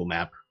like a Google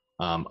Map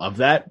of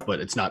that, but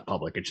it's not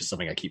public. It's just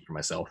something I keep for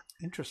myself.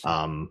 Interesting.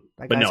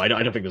 But no, I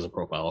don't think there's a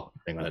profile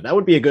thing on it. That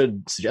would be a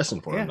good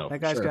suggestion for him, though.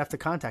 That guy's sure. gonna have to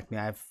contact me.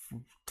 I have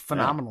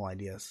phenomenal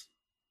ideas.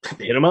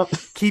 Hit him up.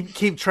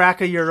 Keep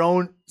track of your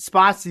own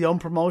spots, your own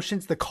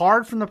promotions, the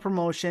card from the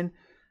promotion,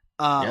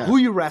 who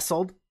you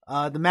wrestled,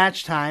 the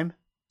match time,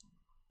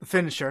 the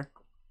finisher.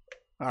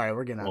 All right,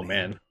 we're getting out of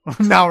hand.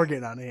 Now we're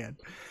getting out of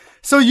hand.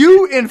 So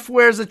you and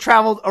Fuerza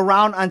traveled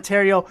around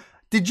Ontario.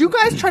 Did you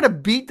guys try to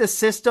beat the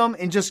system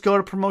and just go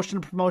to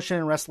promotion to promotion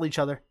and wrestle each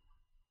other?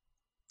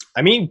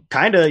 I mean,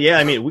 kind of, yeah.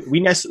 I mean, we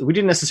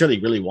didn't necessarily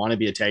really want to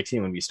be a tag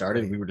team when we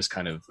started. We were just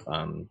kind of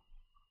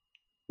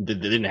they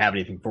didn't have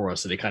anything for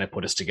us, so they kind of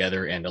put us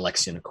together and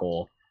Alexia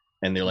Nicole,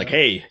 and they're like,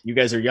 "Hey, you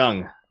guys are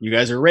young, you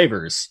guys are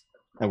ravers,"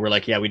 and we're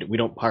like, "Yeah, we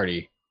don't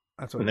party."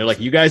 That's what and they're like,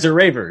 "You guys are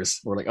ravers."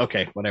 We're like,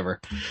 "Okay, whatever."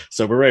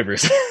 So we're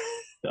ravers.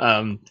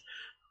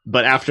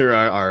 But after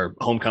our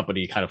home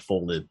company kind of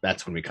folded,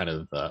 that's when we kind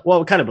of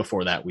kind of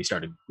before that we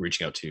started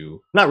reaching out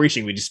to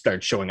we just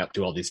started showing up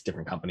to all these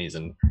different companies,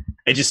 and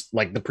it just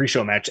like the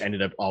pre-show match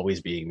ended up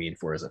always being me and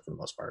Fuerza for the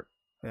most part.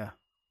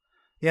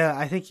 Yeah,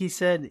 I think he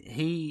said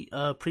he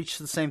preached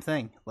the same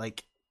thing.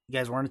 Like, you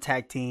guys weren't a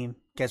tag team.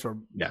 You guys were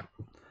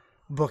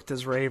booked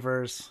as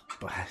ravers,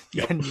 but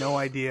you had no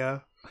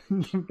idea.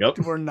 Yep.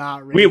 We're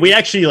not really. We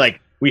actually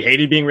we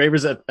hated being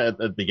ravers at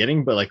the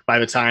beginning, but like by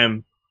the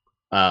time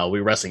we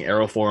were wrestling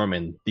Aeroform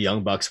and the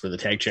Young Bucks for the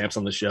tag champs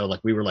on the show, like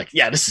we were like,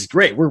 yeah, this is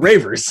great. We're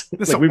ravers.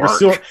 Like we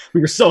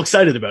were so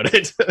excited about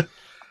it.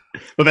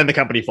 But then the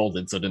company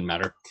folded, so it didn't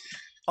matter.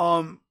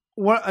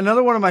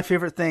 Another one of my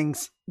favorite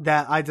things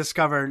that I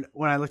discovered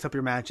when I looked up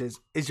your matches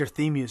is your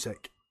theme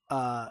music.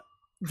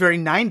 Very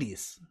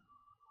 90s.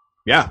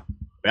 Yeah.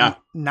 90s.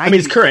 I mean,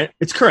 it's current.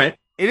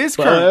 It is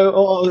current.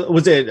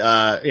 Was it?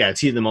 It's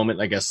Heat of the Moment,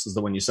 I guess, is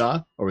the one you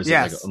saw, or was it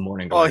like a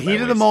morning?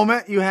 Heat of the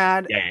Moment you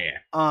had.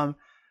 Yeah.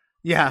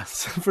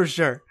 Yes, for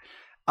sure.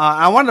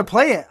 I wanted to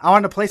play it. I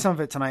wanted to play some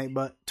of it tonight,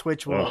 but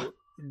Twitch will.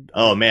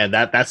 Oh man,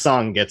 that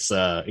song gets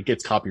it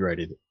gets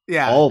copyrighted.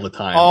 Yeah, all the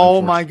time.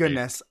 Oh my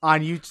goodness,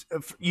 on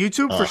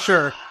YouTube for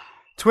sure.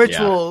 Twitch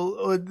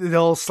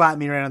they'll slap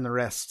me right on the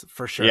wrist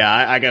for sure. Yeah,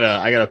 I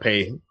gotta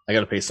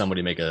pay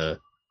somebody to make a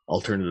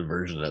alternative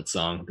version of that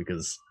song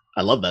because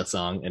I love that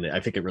song and I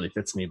think it really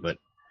fits me. But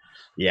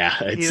yeah,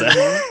 it's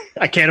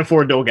I can't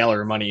afford Noel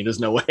Gallagher money. There's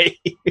no way.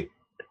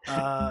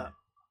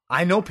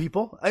 I know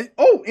people.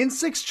 In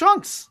 6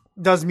 Chunks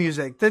does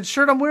music. That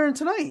shirt I'm wearing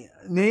tonight.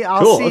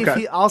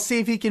 I'll see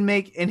if he can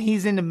make. And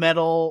he's into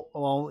metal.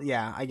 Well,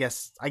 yeah, I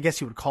guess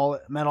you would call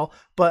it metal.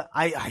 But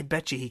I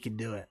bet you he can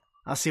do it.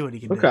 I'll see what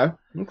he can do.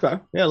 Okay.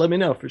 Yeah, let me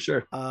know for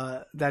sure.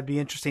 That'd be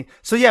interesting.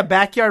 So yeah,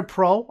 Backyard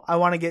Pro. I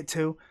want to get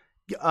to.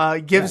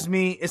 Gives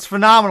me it's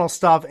phenomenal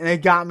stuff, and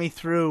it got me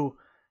through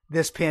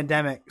this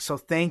pandemic. So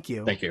thank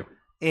you. Thank you.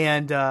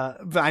 And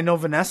I know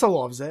Vanessa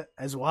loves it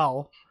as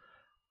well.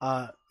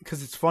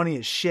 Because it's funny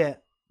as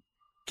shit.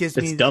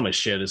 It's dumb as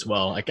shit as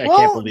well. I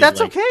can't believe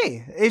that's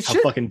okay. It how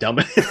should, fucking dumb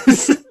it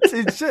is.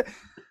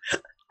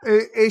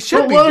 It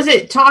should. What was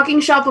it? Talking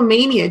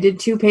Shopomania did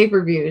 2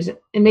 pay-per-views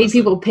and made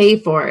people pay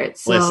for it.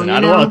 So, I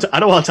don't want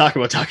to talk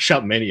about Talking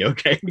Shop Mania.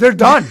 Okay, they're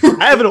done.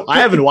 I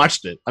haven't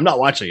watched it. I'm not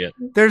watching it.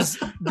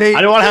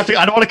 I don't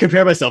want to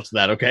compare myself to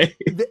that. Okay,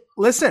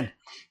 listen.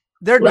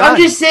 They're done. I'm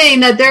just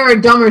saying that there are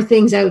dumber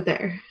things out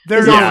there.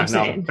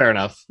 Fair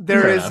enough.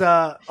 There's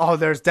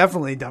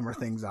definitely dumber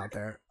things out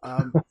there.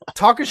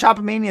 Talking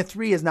Shopomania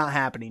 3 is not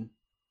happening.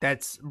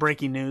 That's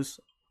breaking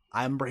news.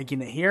 I'm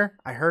breaking it here.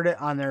 I heard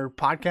it on their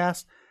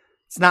podcast.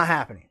 It's not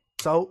happening.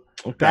 So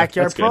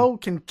Backyard Pro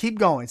can keep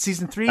going.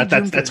 Season 3.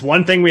 That's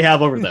one thing we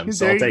have over them.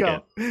 So I'll take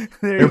it.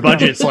 Their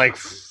budget's like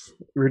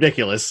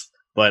ridiculous,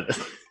 but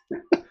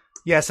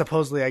yeah,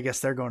 supposedly I guess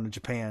they're going to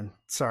Japan.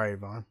 Sorry,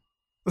 Vaughn.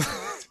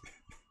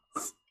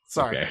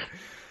 Sorry, okay.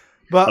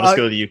 But I'll just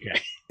go to the UK.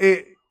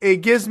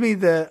 It gives me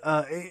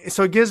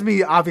it gives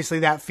me obviously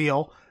that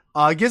feel.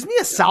 It gives me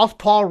a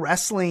Southpaw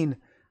wrestling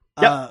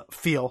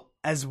feel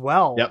as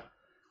well. Yep.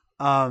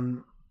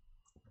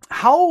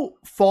 How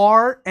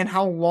far and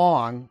how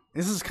long?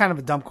 This is kind of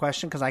a dumb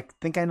question because I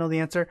think I know the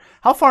answer.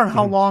 How far and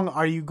how long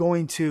are you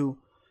going to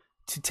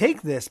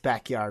take this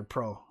Backyard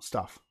Pro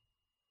stuff?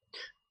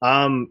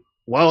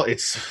 Well,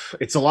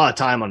 it's a lot of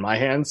time on my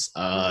hands.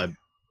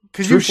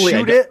 Because you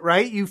shoot it,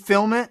 right? You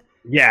film it.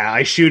 Yeah,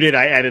 I shoot it.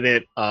 I edit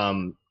it.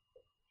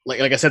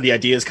 Like I said, the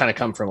ideas kind of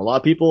come from a lot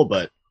of people,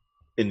 but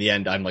in the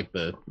end, I'm like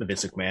the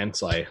Vince McMahon,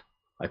 so I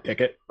pick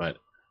it. But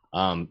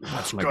oh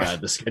my god,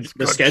 the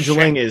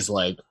scheduling is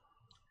like,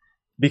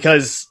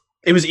 because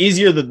it was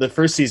easier. The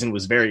first season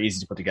was very easy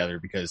to put together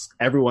because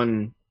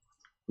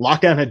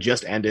lockdown had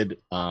just ended.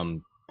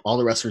 All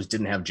the wrestlers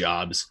didn't have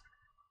jobs,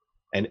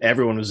 and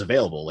everyone was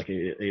available. Like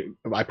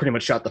I pretty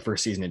much shot the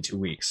first season in 2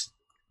 weeks.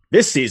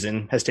 This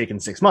season has taken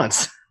 6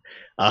 months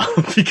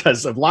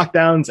because of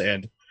lockdowns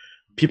and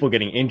people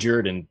getting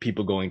injured and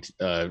people going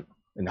to,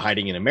 and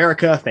hiding in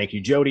America. Thank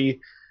you,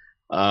 Jody.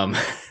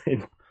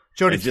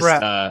 Jody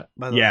Threat.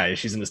 Yeah,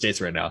 she's in the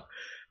States right now.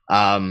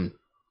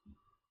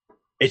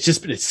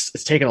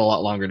 It's taken a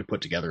lot longer to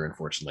put together,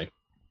 unfortunately.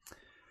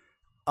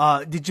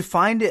 Did you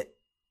find it?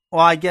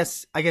 Well, I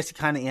guess you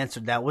kind of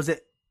answered that. Was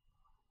it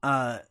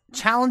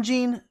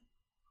challenging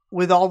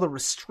with all the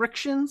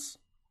restrictions?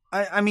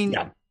 I mean,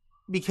 yeah.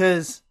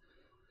 Because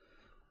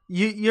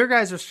your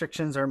guys'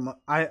 restrictions are,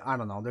 I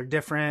don't know, they're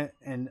different,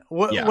 and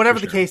whatever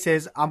the case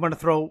is, I'm going to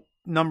throw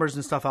numbers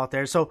and stuff out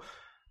there. So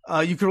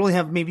you could only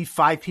have maybe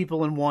 5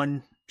 people in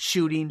one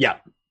shooting. Yeah.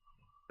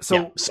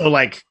 So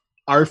like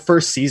our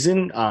first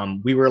season,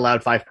 we were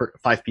allowed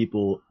five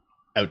people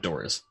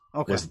outdoors.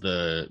 Okay. Was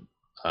the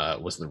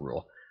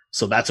rule.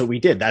 So that's what we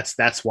did.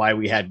 That's why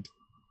we had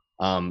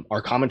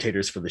our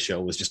commentators for the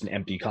show was just an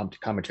empty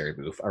commentary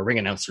booth. Our ring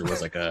announcer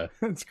was like a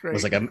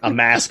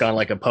mask on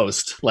like a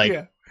post, like.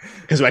 Yeah.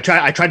 Because I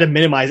tried to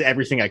minimize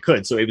everything I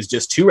could. So it was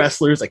just 2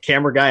 wrestlers, a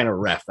camera guy, and a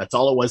ref. That's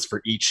all it was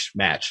for each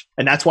match.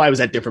 And that's why I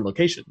was at different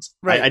locations.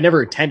 Right. I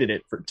never intended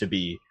it to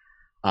be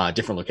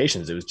different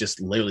locations. It was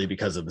just literally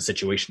because of the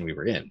situation we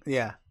were in.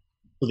 Yeah.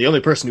 So the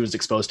only person who was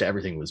exposed to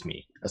everything was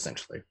me,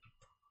 essentially.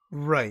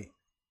 Right.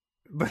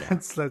 But yeah.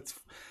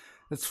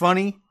 That's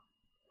funny.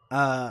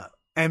 An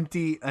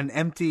empty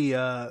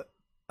announcer.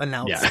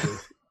 Yeah.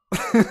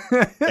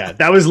 Yeah,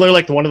 that was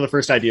literally like one of the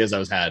first ideas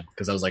I had,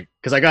 because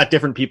I got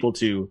different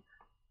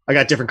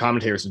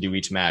commentators to do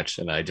each match,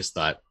 and I just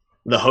thought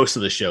the host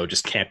of the show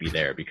just can't be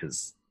there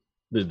because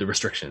the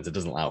restrictions, it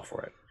doesn't allow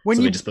for it.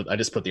 I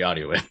just put the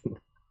audio in.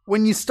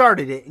 When you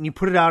started it and you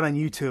put it out on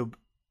YouTube,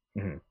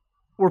 mm-hmm.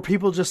 were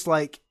people just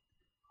like,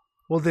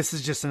 well, this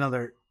is just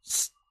another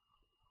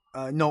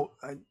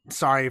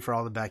sorry for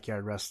all the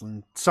backyard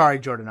wrestling, sorry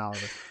Jordan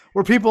Oliver,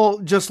 were people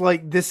just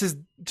like, this is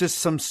just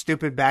some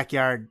stupid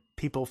backyard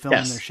people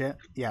filming their shit?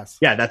 Yes.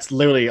 Yeah, that's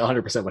literally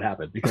 100% what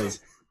happened,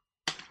 because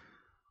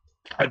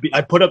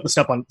I put up the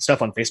stuff on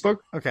Facebook.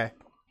 Okay.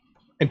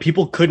 And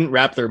people couldn't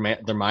wrap their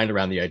mind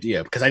around the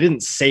idea, because I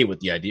didn't say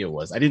what the idea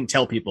was. I didn't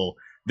tell people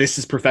this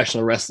is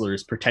professional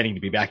wrestlers pretending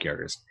to be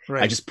backyarders.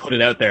 Right. I just put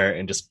it out there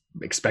and just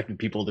expected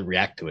people to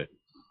react to it,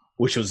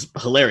 which was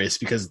hilarious,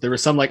 because there were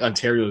some like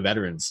Ontario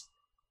veterans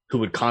who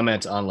would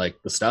comment on like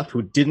the stuff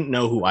who didn't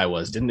know who I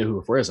was, didn't know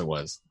who Forza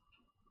was.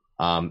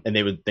 And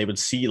they would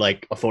see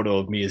like a photo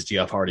of me as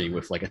Jeff Hardy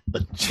with like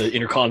the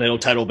Intercontinental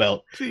title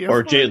belt,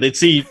 or they'd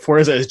see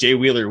Forza as Jay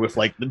Wheeler with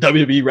like the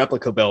WWE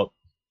replica belt,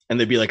 and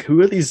they'd be like,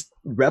 "Who are these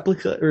who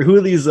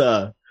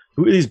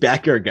are these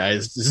backyard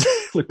guys just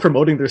like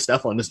promoting their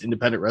stuff on this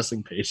independent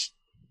wrestling page?"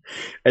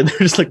 And they're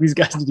just like, "These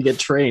guys need to get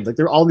trained." Like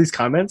there are all these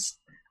comments,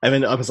 and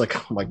then I was like,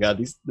 "Oh my god,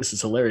 this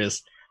is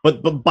hilarious."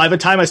 But by the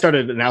time I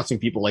started announcing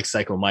people like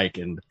Psycho Mike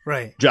and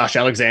Josh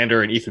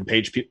Alexander and Ethan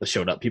Page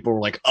showed up, people were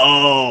like,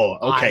 "Oh,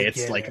 okay,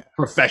 it's like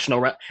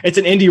professional. It's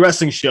an indie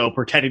wrestling show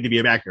pretending to be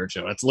a backyard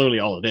show." That's literally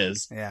all it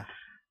is. Yeah.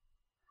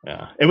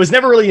 Yeah. It was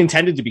never really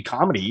intended to be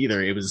comedy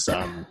either. It was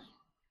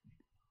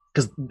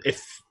because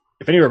if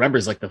anyone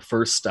remembers, like the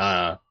first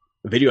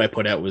video I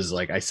put out was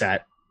like I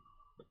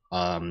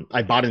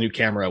bought a new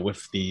camera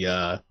with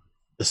the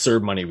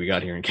CERB money we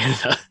got here in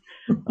Canada.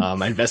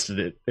 I invested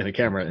it in a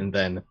camera, and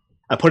then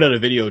I put out a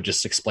video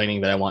just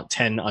explaining that I want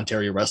 10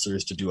 Ontario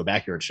wrestlers to do a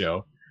backyard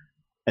show.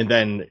 And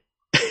then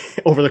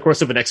over the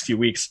course of the next few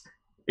weeks,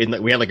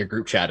 we had like a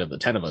group chat of the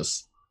 10 of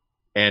us.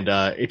 And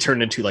it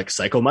turned into like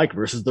Psycho Mike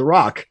versus The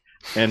Rock.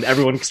 And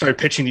everyone started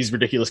pitching these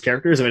ridiculous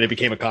characters, and then it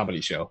became a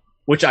comedy show,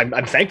 which I'm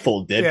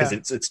thankful it did,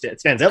 because it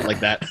stands out like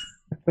that.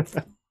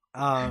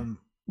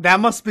 That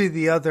must be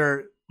the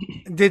other.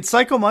 Did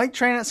Psycho Mike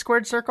train at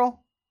Squared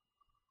Circle?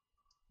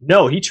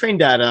 No, he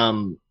trained at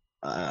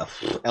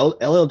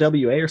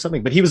LLWA or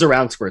something, but he was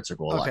around Squared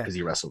Circle a lot because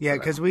he wrestled. Yeah,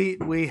 because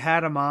we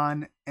had him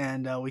on,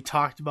 and we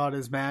talked about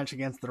his match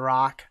against The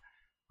Rock.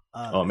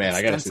 Oh man,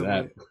 I gotta see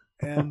that.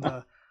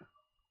 And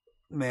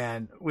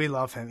man, we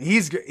love him.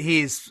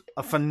 He's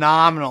a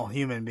phenomenal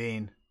human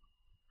being.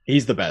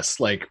 He's the best.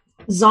 Like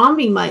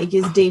Zombie Mike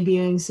is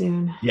debuting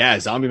soon. Yeah,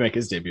 Zombie Mike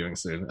is debuting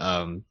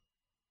soon.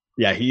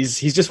 Yeah, he's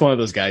just one of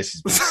those guys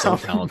who's been so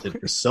talented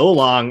for so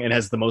long and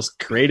has the most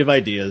creative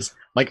ideas.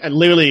 Like I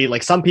literally,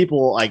 like some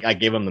people, I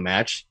gave him the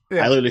match.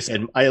 Yeah. I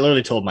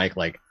literally told Mike,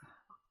 like,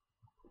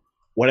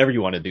 whatever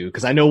you want to do,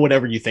 because I know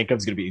whatever you think of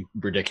is going to be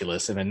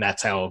ridiculous. And then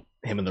that's how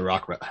him and The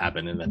Rock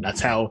happened, and then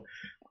that's how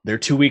their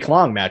 2-week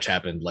long match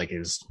happened. Like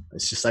it's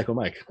just Psycho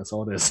Mike. That's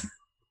all it is.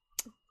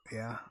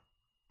 Yeah.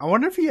 I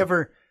wonder if he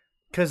ever,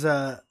 because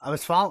I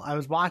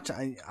was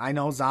watching. I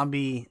know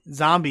Zombie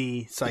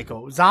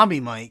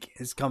Mike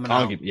is coming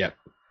out. Yeah.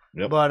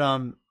 Yep.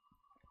 But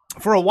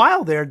for a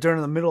while there,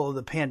 during the middle of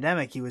the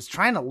pandemic, he was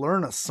trying to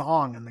learn a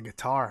song on the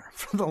guitar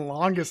for the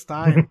longest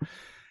time.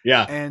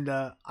 Yeah. And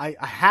I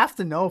have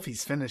to know if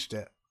he's finished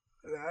it.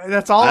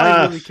 That's all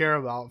I really care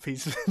about, if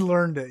he's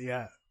learned it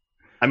yet.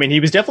 I mean, he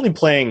was definitely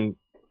playing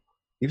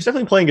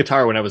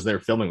guitar when I was there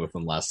filming with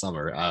him last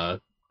summer.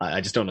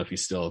 I just don't know if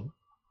he's still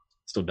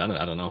done it.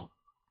 I don't know.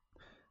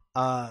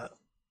 All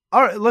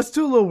right, let's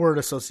do a little word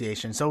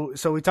association. So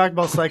we talked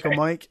about Psycho Okay.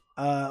 Mike.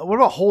 What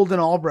about Holden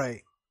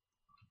Albright?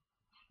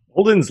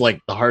 Holden's like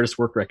the hardest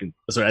worker I can.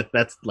 So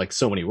that's like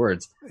so many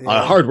words.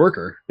 Yeah. Hard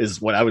worker is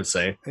what I would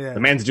say. Yeah. The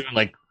man's doing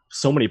like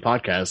so many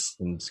podcasts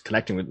and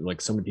connecting with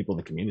like so many people in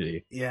the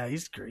community. Yeah,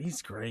 he's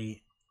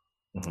great.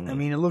 Mhm. I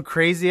mean, a little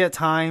crazy at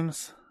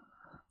times.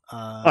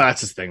 Oh,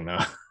 that's his thing though.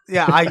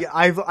 Yeah,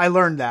 I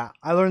learned that.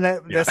 I learned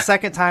that Yeah. the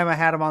second time I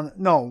had him on.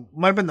 No,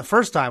 might have been the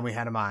first time we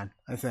had him on.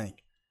 I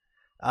think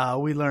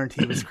we learned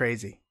he was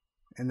crazy,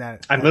 and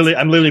that I'm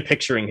literally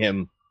picturing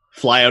him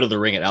fly out of the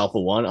ring at Alpha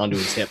One onto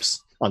his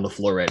hips on the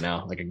floor right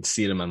now. Like I can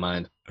see it in my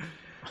mind.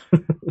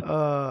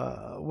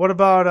 What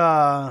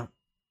about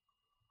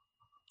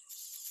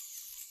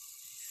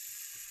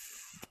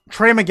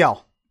Trey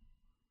Miguel?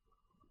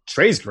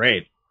 Trey's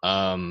great.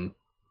 Fortunately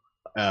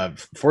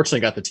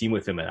got the team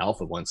with him at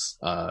Alpha once.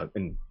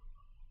 And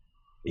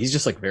he's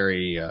just like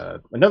very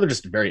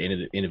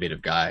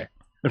innovative guy.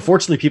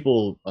 Unfortunately,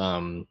 people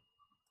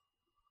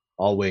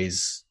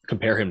always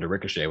compare him to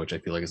Ricochet, which I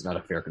feel like is not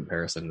a fair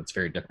comparison. It's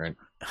very different.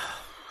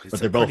 It's But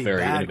they're a both pretty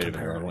very bad innovative in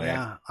their own way.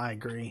 Yeah, I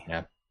agree.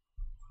 Yeah.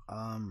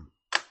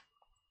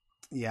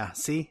 Yeah.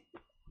 See,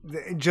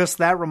 just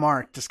that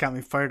remark just got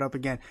me fired up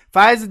again. If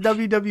I was a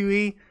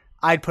WWE,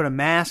 I'd put a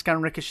mask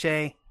on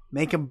Ricochet,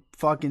 make him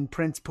fucking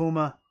Prince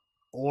Puma,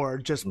 or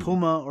just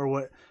Puma,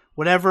 or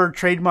whatever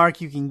trademark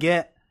you can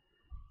get,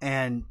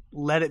 and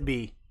let it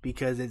be,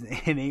 because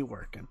it ain't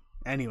working.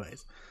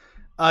 Anyways,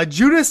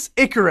 Judas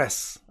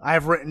Icarus, I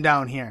have written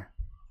down here.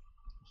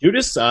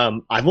 Judas,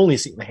 I've only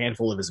seen a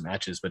handful of his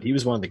matches, but he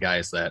was one of the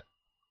guys that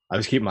I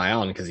was keeping my eye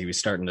on because he was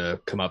starting to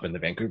come up in the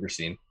Vancouver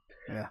scene.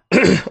 Yeah.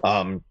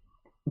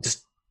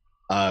 Just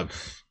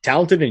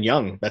talented and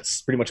young.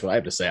 That's pretty much what I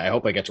have to say. I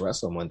hope I get to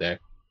wrestle him one day.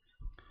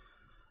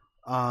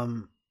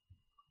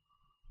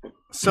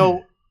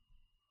 So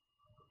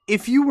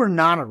if you were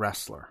not a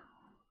wrestler,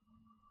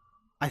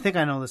 I think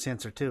I know this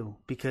answer too,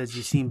 because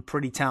you seem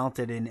pretty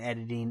talented in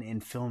editing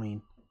and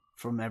filming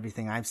from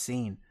everything I've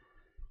seen.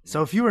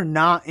 So if you were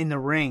not in the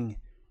ring,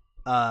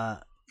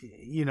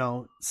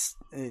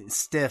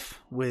 stiff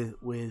with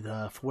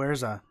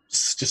Fuerza,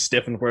 Just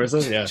stiff and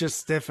Fuerza, yeah. just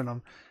stiffen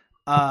them,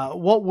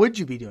 what would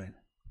you be doing?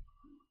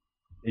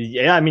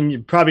 Yeah, I mean,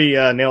 you're probably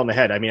nailing the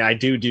head. I mean, I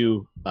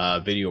do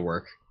video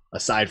work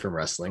aside from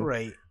wrestling.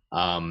 Right.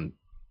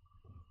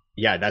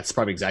 Yeah, that's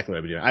probably exactly what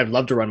I'd be doing. I'd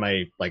love to run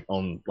my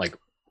own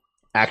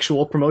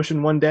actual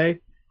promotion one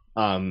day.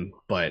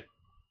 But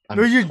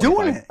You're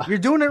doing it. You're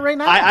doing it right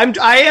now.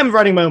 I am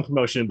running my own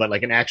promotion, but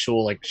like an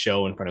actual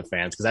show in front of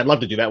fans, because I'd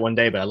love to do that one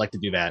day. But I'd like to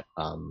do that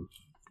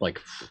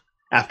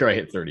after I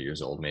hit 30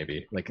 years old,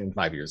 maybe like in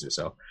 5 years or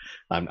so.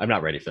 I'm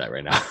not ready for that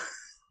right now.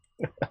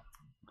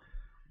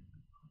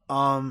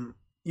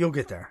 You'll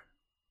get there.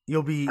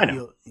 You'll be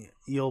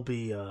you'll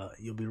be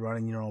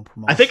running your own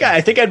promotion.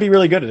 I think I'd be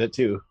really good at it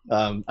too.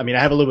 I mean, I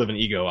have a little bit of an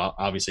ego,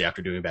 obviously,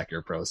 after doing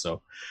Backyard Pro,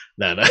 so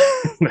that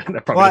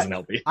that probably doesn't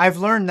help me. I've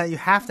learned that you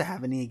have to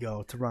have an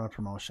ego to run a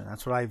promotion.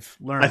 That's what I've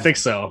learned. I think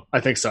so.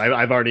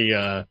 I've already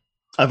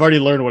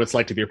learned what it's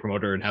like to be a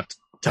promoter and have to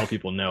tell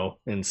people no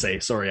and say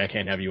sorry, I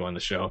can't have you on the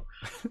show,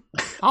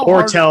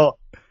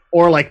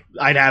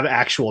 I'd have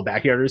actual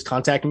backyarders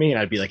contact me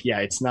and I'd be like, yeah,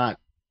 it's not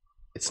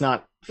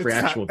for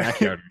actual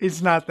backyarders.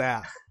 It's not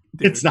that.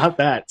 Dude. It's not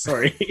that.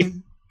 Sorry.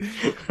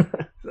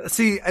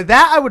 See,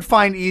 that I would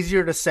find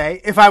easier to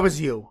say if I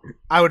was you.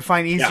 I would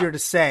find easier to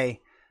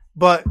say,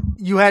 but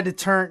you had to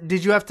turn.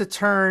 Did you have to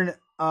turn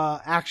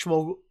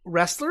actual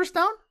wrestlers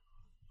down?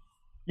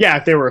 Yeah,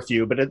 if there were a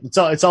few, but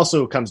it's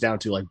also comes down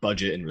to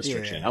budget and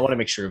restriction. Yeah. I want to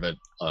make sure that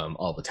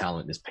all the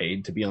talent is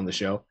paid to be on the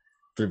show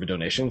through the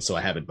donation, so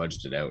I have it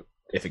budgeted out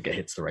if it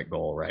hits the right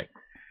goal, right?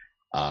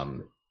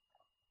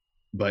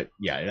 But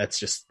yeah, that's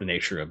just the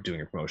nature of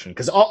doing a promotion.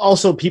 Because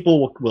also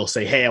people will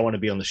say, hey, I want to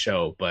be on the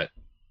show, but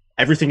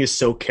everything is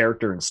so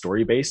character and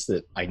story based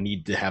that I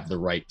need to have the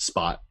right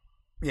spot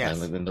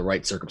and the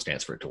right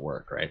circumstance for it to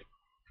work, right?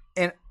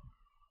 And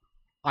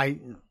I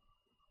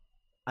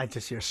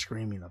just hear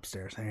screaming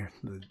upstairs. I hear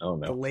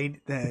the lady,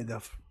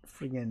 the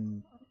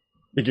freaking...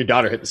 I think your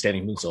daughter hit the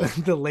standing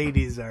moonsault. The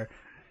ladies are...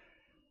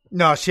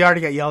 No, she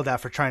already got yelled at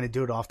for trying to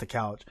do it off the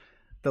couch.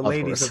 The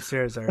ladies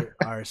upstairs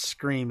are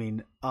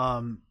screaming.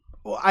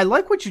 Well, I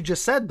like what you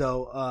just said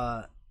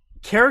though.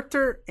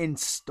 Character and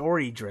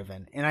story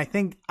driven, and I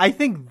think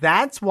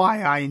that's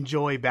why I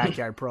enjoy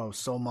Backyard Pro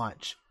so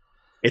much.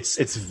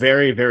 it's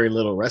very, very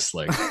little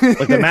wrestling.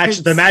 Like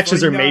the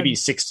matches are maybe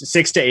 6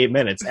 to 8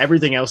 minutes.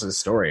 Everything else is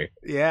story.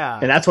 Yeah.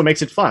 And that's what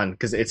makes it fun,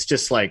 because it's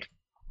just like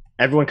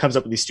everyone comes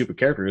up with these stupid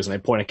characters and I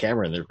point a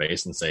camera in their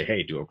face and say,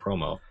 hey, do a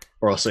promo.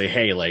 Or I'll say,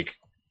 hey, like,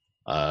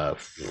 go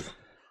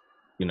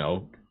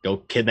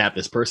kidnap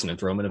this person and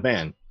throw him in a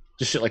van.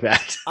 Just shit like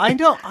that. I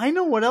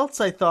know what else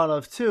I thought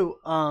of too.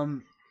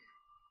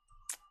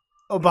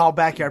 About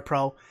Backyard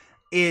Pro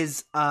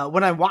is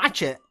when I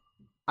watch it,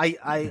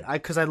 I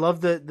because I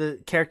love the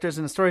characters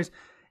and the stories.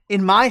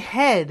 In my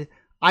head,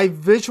 I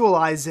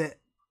visualize it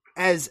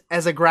as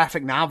a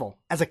graphic novel,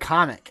 as a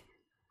comic.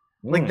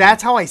 Like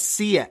that's how I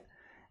see it.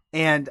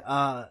 And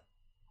I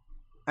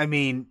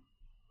mean,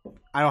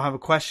 I don't have a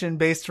question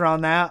based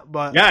around that,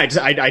 but yeah,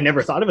 I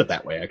never thought of it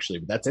that way actually.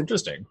 But that's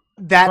interesting.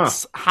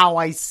 That's how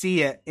I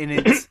see it, and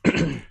it's.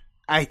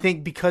 I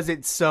think because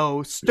it's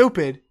so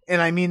stupid,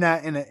 and I mean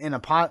that in a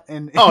pot.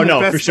 Oh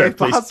no, for sure!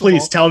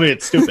 Please tell me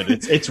it's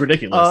stupid. It's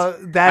ridiculous.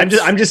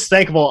 I'm just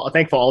thankful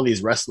all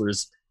these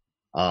wrestlers,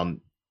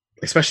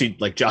 especially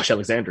like Josh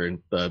Alexander and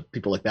the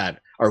people like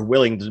that, are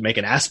willing to make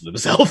an ass of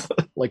themselves.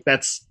 Like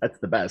that's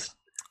the best.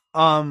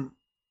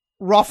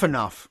 Rough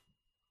Enough.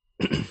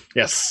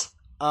 Yes.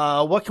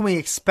 What can we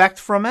expect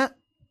from it,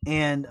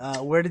 and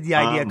where did the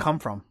idea come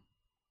from?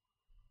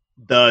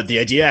 The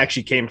idea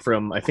actually came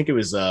from, I think it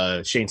was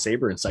Shane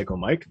Saber and Psycho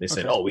Mike. They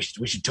said, "Oh, we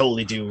should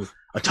totally do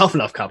a Tough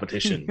Enough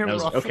competition." And I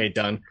was like, "Okay,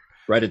 done.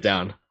 Write it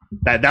down."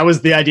 That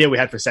was the idea we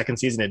had for second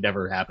season. It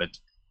never happened,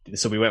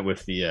 so we went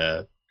with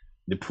the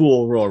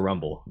Pool Royal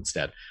Rumble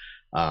instead.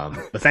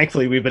 But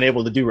thankfully, we've been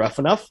able to do Rough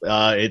Enough.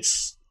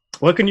 It's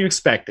what can you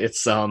expect?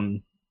 It's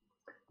you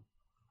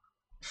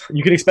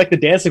can expect the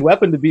Dancing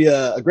Weapon to be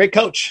a great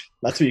coach.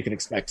 That's what you can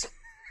expect,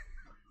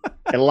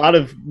 and a lot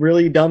of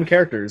really dumb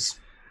characters.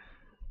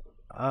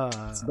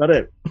 That's about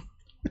it.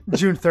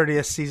 June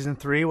 30th, season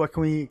 3. What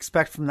can we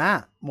expect from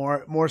that?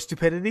 More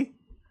stupidity?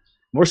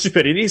 More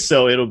stupidity.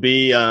 So it'll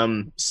be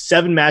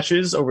 7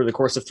 matches over the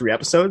course of 3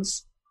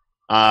 episodes.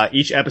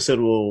 Each episode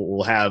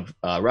will have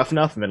Rough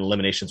Enough, and then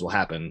eliminations will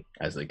happen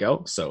as they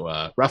go.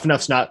 So Rough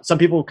Enough's not. Some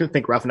people could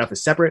think Rough Enough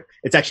is separate.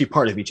 It's actually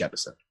part of each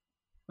episode.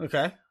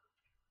 Okay.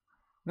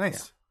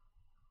 Nice.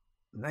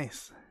 Yeah.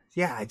 Nice.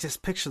 Yeah, I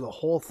just picture the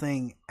whole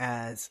thing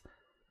as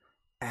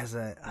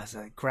a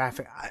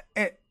graphic.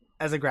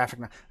 As a graphic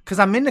now, because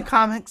I'm into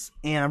comics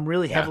and I'm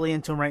really heavily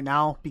into them right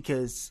now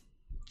because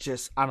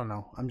I don't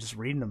know, I'm just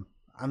reading them.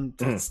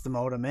 That's the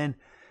mode I'm in,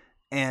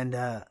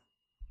 and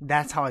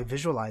that's how I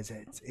visualize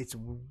it. It's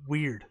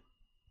weird.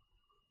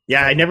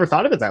 Yeah, I never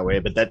thought of it that way,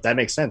 but that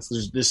makes sense.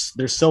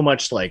 There's so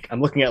much, like I'm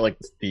looking at like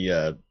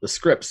the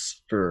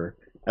scripts for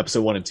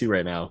episode 1 and 2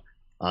 right now.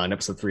 On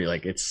episode 3,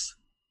 like it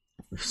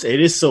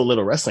is so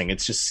little wrestling.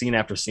 It's just scene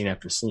after scene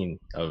after scene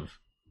of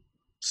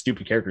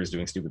stupid characters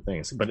doing stupid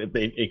things, but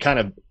it kind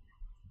of.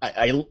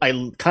 I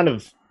kind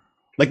of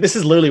like, this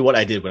is literally what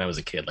I did when I was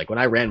a kid. Like when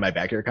I ran my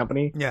backyard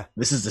company,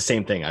 this is the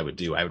same thing I would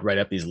do. I would write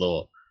up these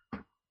little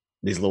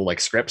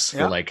like scripts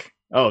for like,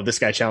 oh, this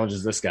guy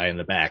challenges this guy in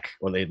the back,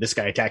 or this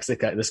guy attacks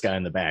this guy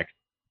in the back,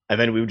 and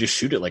then we would just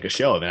shoot it like a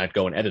show, and then I'd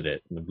go and edit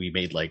it. And we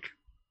made like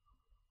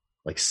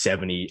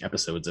 70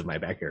 episodes of my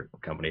backyard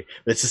company.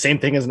 But it's the same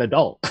thing as an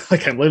adult.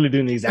 Like I'm literally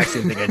doing the exact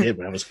same thing I did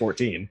when I was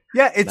 14.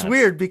 Yeah, it's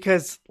weird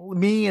because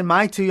me and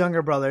my 2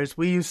 younger brothers,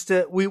 we used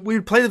to we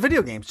would play the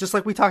video games just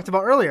like we talked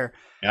about earlier.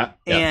 Yeah.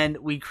 And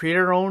we created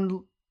our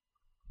own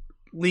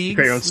leagues,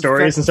 create our own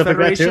stories and stuff like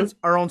that too.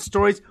 Our own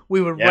stories.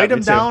 We would write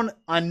them down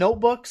on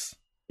notebooks.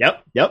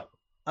 Yep.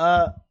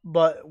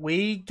 But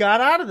we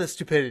got out of the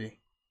stupidity.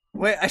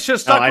 Wait, I should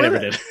have stuck with it. I never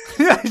did.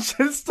 I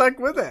should have stuck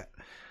with it.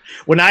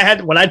 When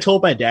I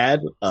told my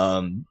dad, I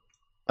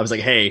was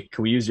like, "Hey,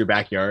 can we use your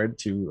backyard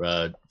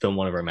to film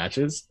one of our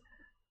matches?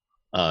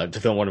 To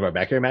film one of our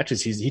backyard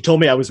matches?" He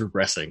told me I was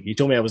regressing. He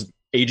told me I was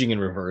aging in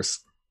reverse,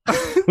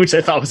 which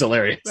I thought was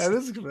hilarious.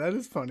 That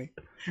is funny.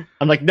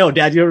 I'm like, "No,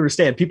 Dad, you don't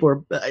understand. People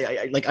are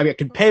I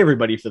can pay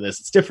everybody for this.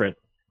 It's different.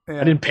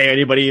 Yeah. I didn't pay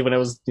anybody when I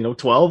was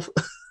 12."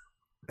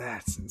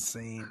 That's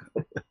insane,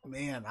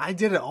 man. I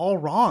did it all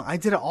wrong. I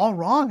did it all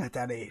wrong at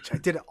that age. I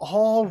did it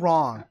all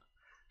wrong.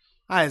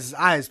 I was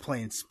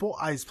playing sport.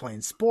 I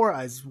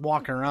was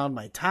walking around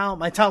my town.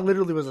 My town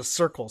literally was a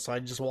circle, so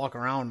I'd just walk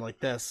around like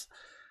this.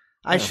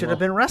 I should have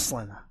been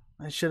wrestling.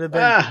 I should have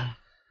been.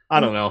 I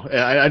don't know.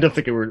 I don't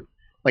think it were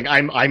like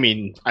I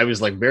mean, I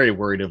was like very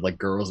worried of like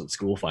girls at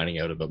school finding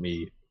out about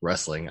me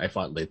wrestling. I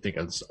thought they'd think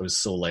I was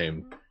so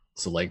lame.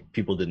 So like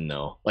people didn't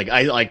know. Like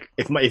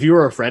if you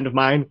were a friend of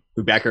mine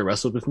who backyard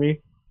wrestled with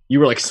me, you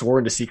were like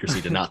sworn to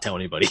secrecy to not tell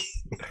anybody.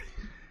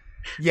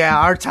 Yeah,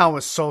 our town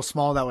was so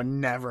small that would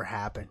never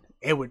happen.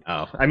 It would.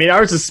 Oh, I mean,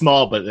 ours is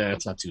small, but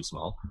it's not too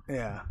small.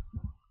 Yeah,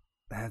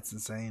 that's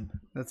insane.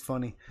 That's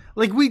funny.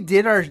 Like we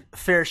did our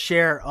fair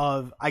share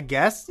of, I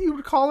guess you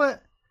would call it,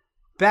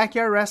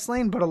 backyard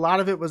wrestling, but a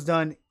lot of it was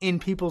done in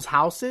people's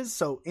houses.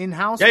 So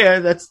in-house. Yeah.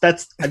 That's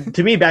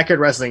to me, backyard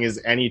wrestling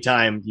is any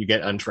time you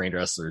get untrained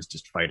wrestlers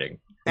just fighting.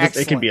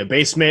 It can be a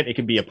basement. It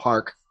can be a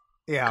park.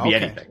 Yeah, it can be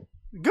anything.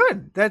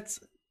 Good.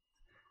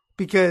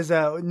 because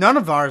none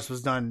of ours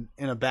was done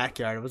in a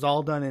backyard. It was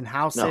all done in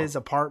houses,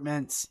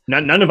 apartments.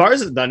 None of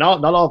ours, not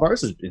all of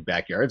ours is in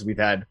backyards. We've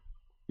had,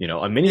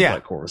 a mini Yeah.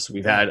 putt course.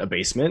 We've had a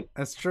basement.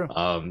 That's true. It's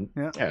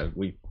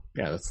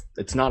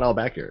not all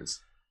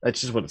backyards. That's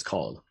just what it's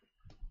called.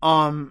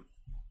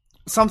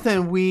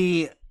 Something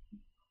we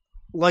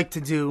like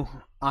to do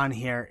on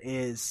here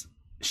is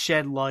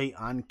shed light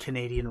on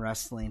Canadian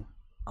wrestling.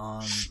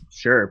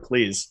 Sure,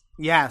 please.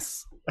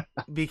 Yes,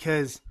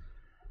 because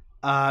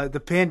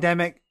the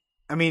pandemic,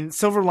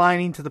 silver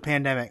lining to the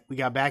pandemic, we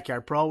got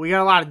Backyard Pro. We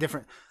got a lot of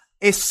different.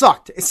 It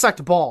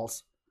sucked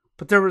balls,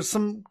 but there was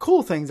some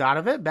cool things out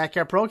of it.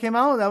 Backyard Pro came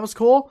out. That was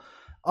cool.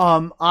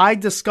 I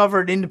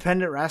discovered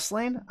independent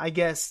wrestling. I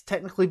guess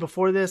technically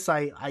before this,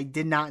 I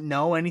did not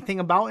know anything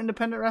about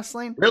independent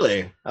wrestling.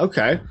 Really?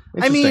 Okay.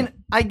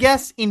 I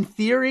guess in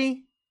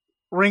theory,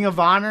 Ring of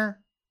Honor.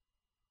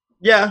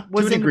 Yeah,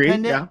 was to a degree.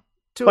 independent. Yeah.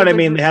 But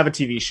they have a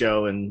TV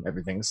show and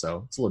everything,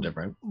 so it's a little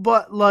different.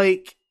 But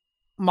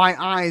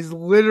my eyes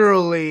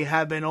literally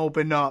have been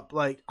opened up.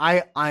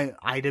 I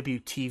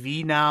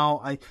IWTV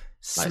now.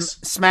 Nice.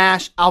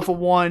 Smash, Alpha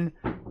One,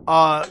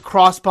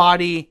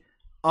 Crossbody,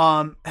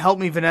 Help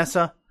Me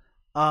Vanessa,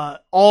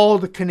 all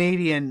the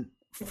Canadian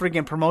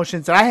friggin'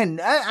 promotions that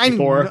I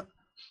knew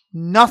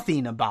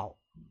nothing about.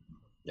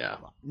 Yeah,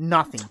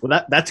 nothing.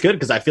 Well, that's good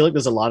because I feel like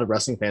there's a lot of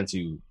wrestling fans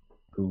who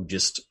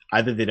just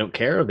either they don't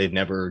care or they've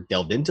never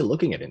delved into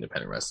looking at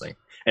independent wrestling,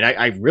 and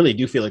I really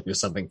do feel like there's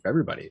something for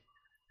everybody.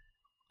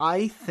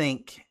 I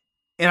think,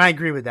 and I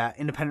agree with that.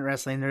 Independent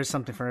wrestling, there's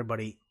something for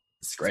everybody.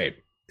 It's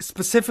great.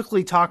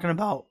 Specifically talking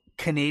about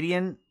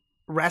Canadian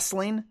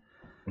wrestling,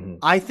 mm-hmm.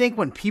 I think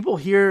when people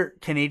hear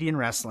Canadian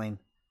wrestling,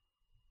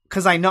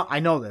 because I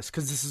know this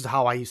because this is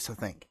how I used to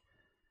think.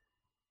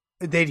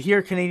 They'd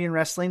hear Canadian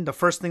wrestling, the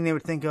first thing they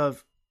would think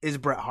of is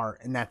Bret Hart,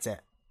 and that's it.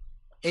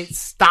 It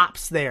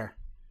stops there,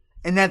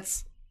 and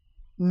that's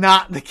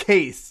not the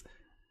case.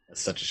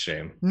 That's such a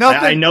shame.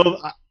 Nothing.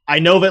 I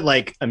know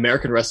that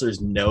American wrestlers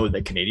know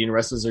that Canadian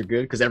wrestlers are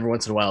good because every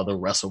once in a while they'll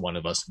wrestle one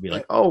of us and be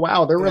like, "Oh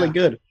wow, they're really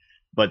good."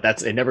 But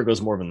it never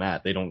goes more than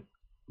that. They don't,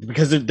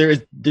 because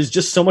there's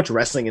just so much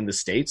wrestling in the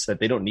States that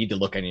they don't need to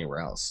look anywhere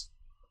else.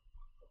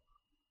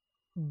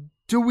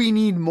 Do we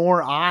need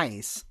more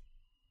eyes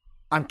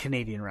on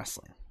Canadian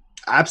wrestling?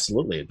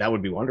 Absolutely, that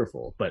would be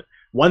wonderful. But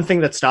one thing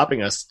that's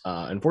stopping us,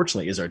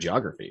 unfortunately, is our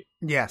geography.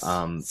 Yes.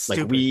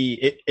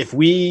 If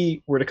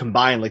we were to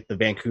combine the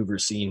Vancouver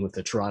scene with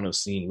the Toronto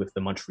scene, with the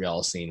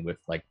Montreal scene, with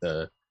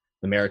the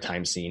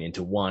Maritime scene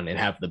into one and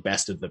have the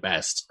best of the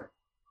best,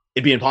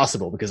 it'd be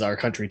impossible because our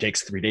country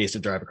takes 3 days to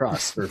drive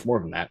across, or more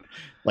than that.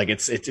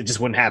 It just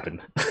wouldn't happen.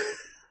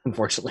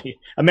 Unfortunately,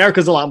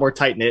 America's a lot more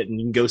tight knit, and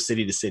you can go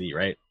city to city,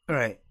 right?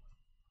 Right.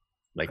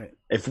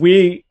 If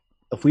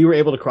we were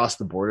able to cross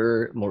the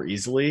border more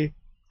easily,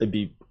 it'd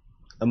be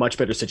a much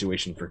better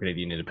situation for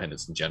Canadian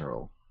independence in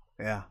general.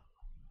 Yeah.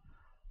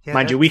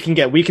 Mind you, we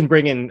can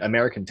bring in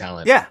American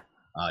talent. Yeah.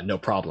 No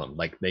problem.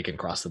 They can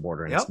cross the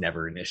border and Yep. it's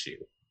never an issue.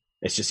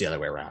 It's just the other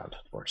way around,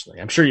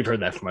 unfortunately. I'm sure you've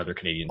heard that from other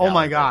Canadian Oh talent,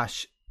 my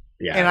gosh.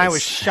 Yeah. And I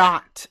was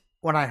shocked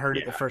when I heard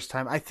it the first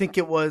time. I think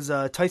it was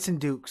Tyson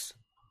Dukes.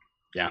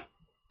 Yeah.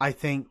 I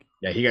think.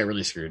 Yeah, he got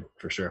really screwed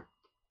for sure.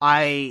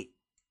 I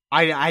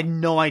had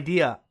no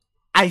idea.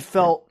 I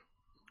felt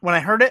when I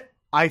heard it,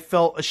 I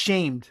felt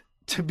ashamed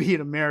to be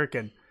an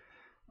American,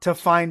 to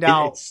find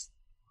out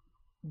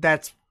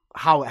that's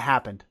how it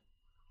happened.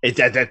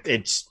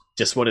 It's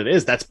just what it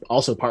is. That's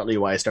also partly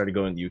why I started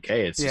going to the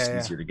UK. It's just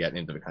easier to get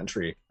into the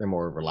country. They're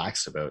more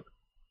relaxed about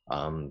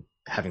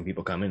having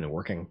people come in and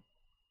working.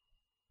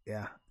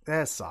 Yeah,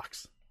 that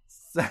sucks.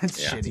 That's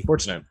shitty. It's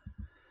unfortunate.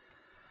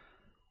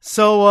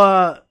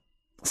 So,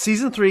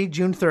 season 3,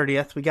 June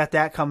 30th, we got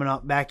that coming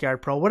up.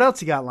 Backyard Pro. What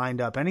else you got lined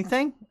up?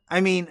 Anything?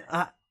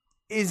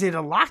 Is it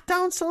a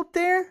lockdown still up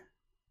there?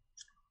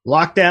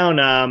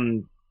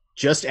 Lockdown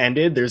just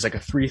ended. There's a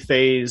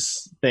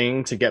 3-phase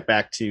thing to get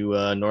back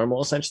to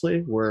normal,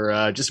 essentially.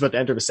 We're just about to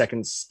enter the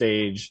second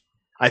stage,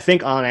 I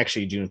think, on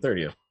actually June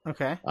 30th.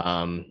 Okay.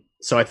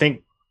 So I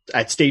think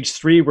at stage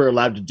 3, we're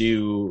allowed to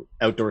do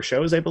outdoor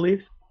shows, I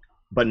believe,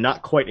 but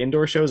not quite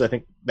indoor shows. I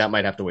think that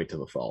might have to wait till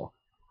the fall.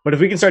 But if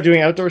we can start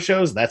doing outdoor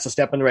shows, that's a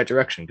step in the right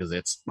direction because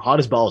it's hot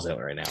as balls out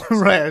right now. So.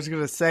 Right. I was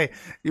going to say,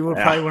 you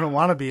probably wouldn't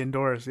want to be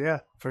indoors. Yeah,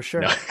 for sure.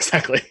 No,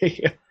 exactly.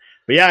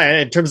 But yeah,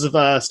 in terms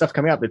of stuff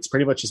coming up, it's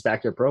pretty much just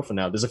Backyard Pro for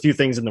now. There's a few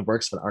things in the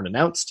works that aren't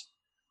announced.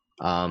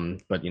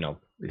 But, you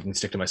can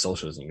stick to my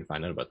socials and you can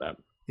find out about that.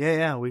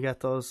 Yeah. We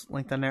got those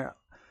linked on there.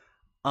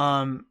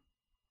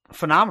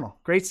 Phenomenal.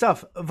 Great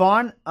stuff.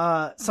 Vaughn,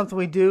 something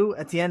we do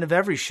at the end of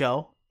every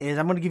show is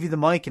I'm going to give you the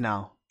mic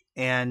now.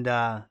 And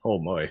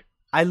oh, boy.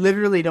 I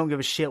literally don't give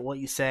a shit what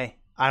you say.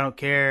 I don't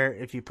care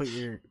if you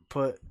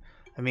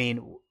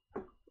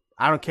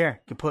I don't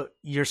care. You can put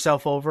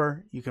yourself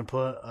over. You can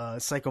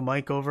put Psycho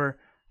Mike over.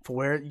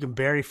 You can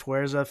bury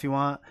Fuerza if you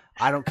want.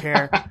 I don't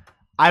care.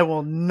 I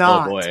will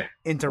not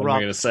interrupt. What am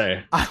I going to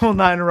say? I will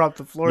not interrupt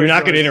the floor. You're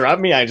not going to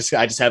interrupt me? I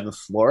just have the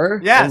floor?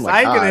 Yes,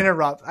 I'm going to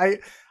interrupt.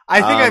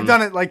 I think I've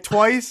done it like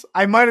twice.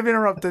 I might have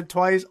interrupted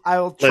twice. I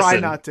will try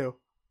not to.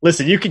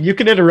 Listen, you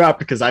can interrupt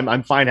because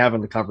I'm fine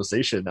having the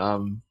conversation.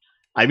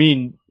 I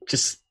mean,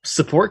 just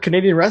support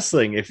Canadian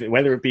wrestling,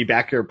 whether it be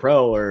Backyard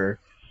Pro or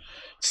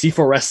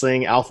C4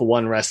 Wrestling, Alpha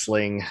One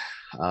Wrestling,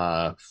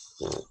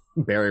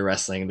 Barry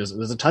Wrestling. There's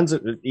a tons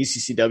of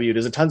ECCW.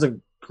 There's a tons of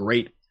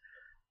great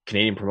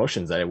Canadian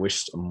promotions that I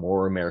wish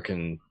more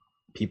American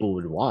people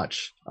would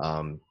watch.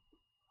 And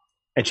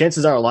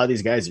chances are a lot of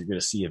these guys you're going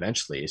to see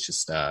eventually. It's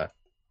just,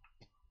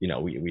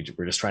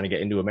 we're just trying to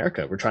get into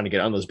America. We're trying to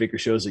get on those bigger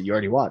shows that you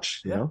already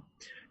watch. You know,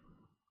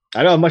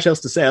 I don't have much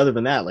else to say other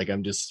than that. Like,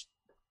 I'm just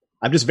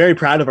very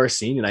proud of our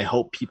scene, and I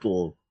hope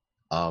people,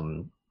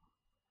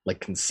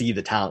 can see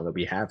the talent that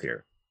we have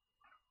here.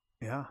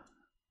 Yeah.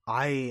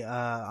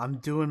 I'm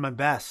doing my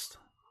best.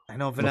 I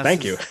know Vanessa's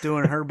thank you.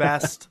 doing her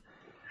best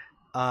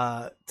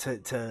to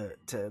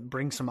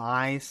bring some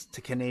eyes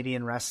to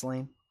Canadian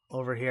wrestling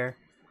over here.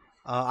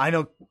 I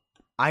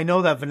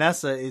know that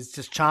Vanessa is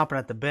just chomping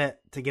at the bit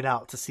to get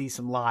out to see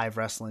some live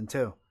wrestling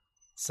too.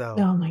 So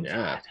oh my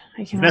god,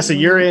 I can't. Vanessa,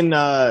 you're in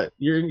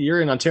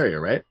Ontario,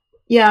 right?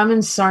 Yeah, I'm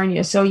in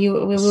Sarnia. So we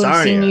would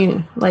have seen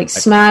you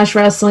smash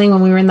wrestling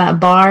when we were in that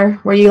bar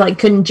where you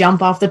couldn't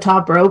jump off the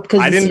top rope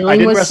because the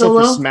ceiling was so low.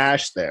 I did wrestle for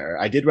Smash there.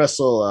 I did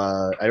wrestle.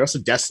 I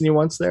wrestled Destiny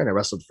once there, and I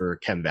wrestled for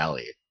Chem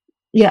Valley.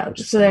 Yeah,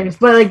 so there's,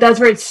 but that's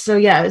where it's. So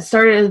yeah, it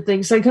started as a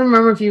thing. So I couldn't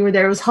remember if you were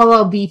there. It was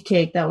Halal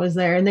Beefcake that was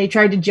there, and they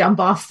tried to jump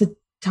off the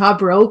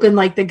top rope, and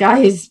the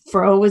guy's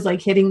fro was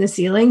hitting the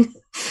ceiling.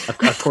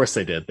 Of course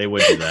they did. They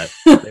would do that.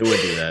 They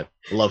would do that.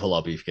 Love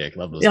Halal Beefcake.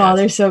 Love those guys.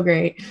 They're so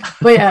great.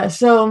 But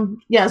so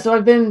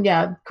I've been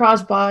not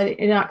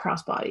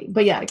crossbody,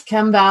 but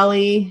Chem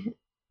Valley,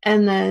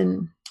 and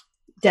then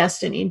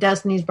Destiny.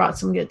 Destiny's brought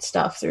some good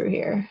stuff through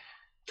here.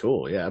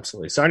 Cool. Yeah,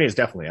 absolutely. Sarnia is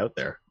definitely out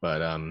there,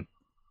 but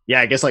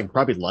I guess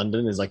probably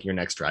London is your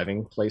next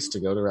driving place to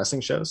go to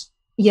wrestling shows.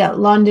 Yeah,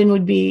 London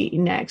would be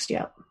next.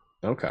 Yeah.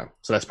 Okay,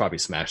 so that's probably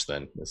Smash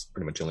then. That's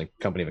pretty much the only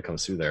company that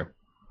comes through there.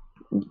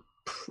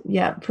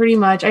 Yeah, pretty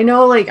much. I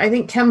know, I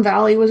think Chem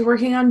Valley was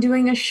working on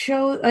doing a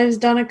show. I've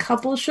done a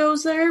couple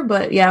shows there,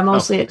 but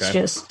mostly it's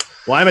just.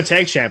 Well, I'm a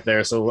tag champ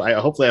there, so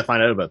hopefully I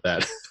find out about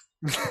that.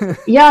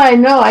 Yeah, I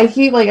know. I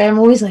keep I'm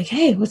always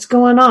hey, what's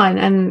going on?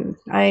 And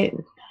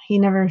he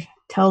never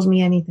tells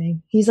me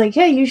anything. He's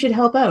hey, you should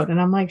help out, and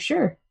I'm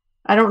sure.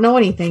 I don't know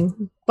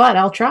anything, but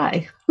I'll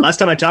try. Last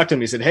time I talked to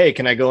him, he said, "Hey,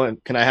 can I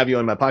have you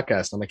on my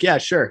podcast?" I'm yeah,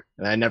 sure.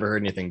 And I never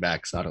heard anything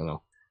back, so I don't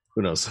know.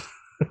 Who knows?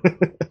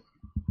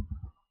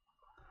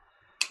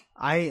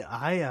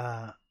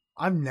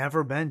 I've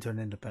never been to an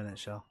independent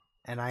show,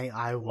 and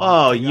I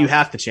want you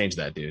have to change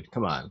that, dude.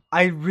 Come on.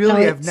 I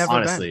really have never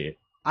honestly been.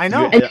 I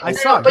know. I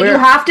saw, but you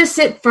have to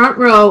sit front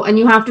row, and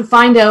you have to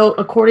find out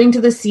according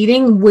to the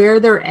seating where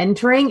they're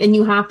entering, and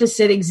you have to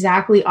sit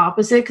exactly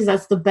opposite because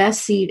that's the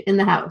best seat in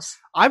the house.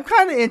 I'm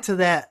kind of into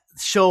that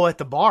show at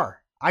the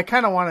bar. I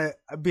kind of want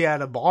to be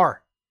at a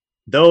bar.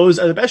 Those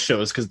are the best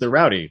shows because they're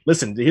rowdy.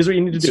 Listen, here's what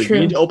you need to do.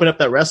 You need to open up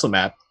that wrestle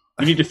map.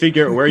 You need to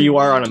figure out where you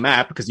are on a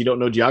map because you don't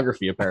know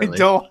geography, apparently.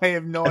 I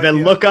have no idea. And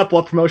then look up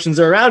what promotions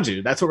are around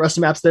you. That's what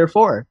wrestle map's there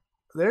for.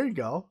 There you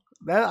go.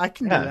 I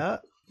can do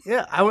that.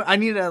 Yeah, I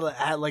need to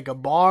at a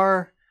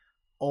bar,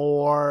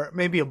 or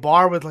maybe a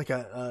bar with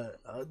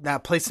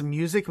that plays some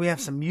music. We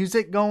have some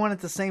music going at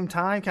the same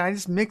time. Can I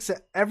just mix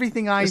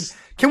everything?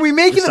 Can we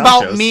make it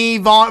about me,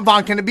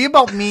 Vaughn? Can it be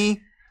about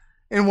me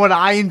and what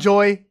I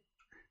enjoy?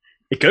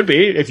 It could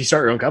be if you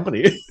start your own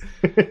company.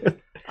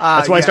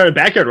 That's why I started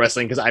Backyard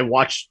Wrestling, because I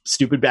watched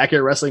stupid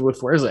Backyard Wrestling with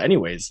Fuerza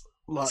anyways.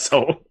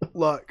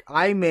 Look,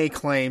 I may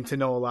claim to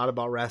know a lot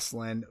about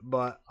wrestling,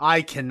 but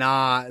I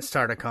cannot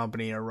start a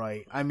company or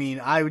write. I mean,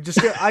 I'd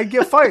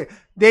get fired.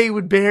 They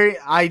would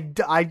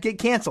I'd get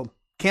canceled.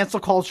 Cancel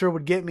culture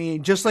would get me,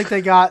 just like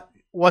they got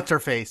what's her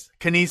face,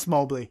 Kenise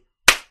Mobley,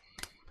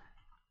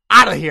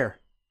 out of here,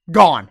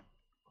 gone.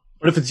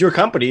 But if it's your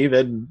company,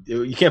 then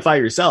you can't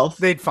fire yourself.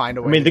 They'd find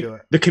a way to do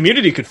it. The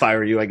community could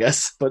fire you, I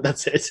guess, but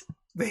that's it.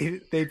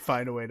 They'd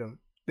find a way to.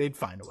 They'd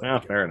find a way. Well,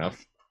 fair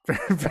enough.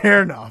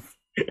 Fair enough.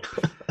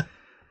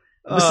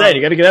 I'm just saying,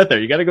 you got to get out there.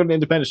 You got to go to an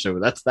independent show.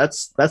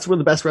 That's where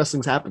the best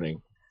wrestling's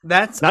happening.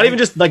 That's not even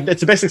just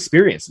it's the best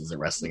experiences of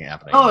wrestling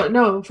happening. Oh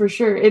no, for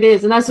sure it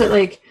is, and that's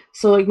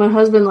what my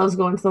husband loves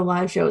going to the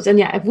live shows. And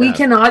if we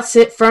cannot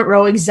sit front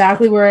row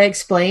exactly where I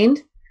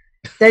explained,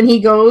 then he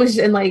goes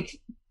and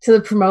to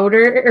the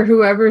promoter or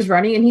whoever's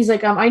running, and he's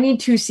I need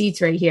 2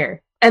 seats right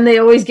here. And they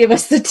always give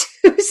us the 2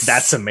 seats.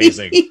 That's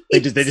amazing. They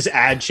just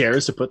add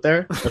chairs to put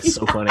there. That's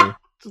so funny.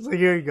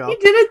 Here you go. He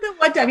did it the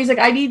one time. He's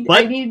I need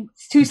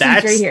 2 seats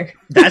right here.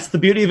 That's the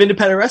beauty of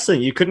independent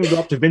wrestling. You couldn't go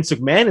up to Vince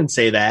McMahon and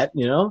say that,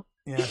 Yeah.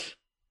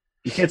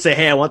 You can't say,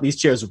 "Hey, I want these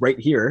chairs right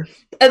here."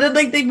 And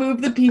then they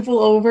move the people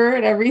over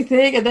and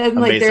everything, and then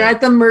they're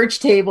at the merch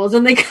tables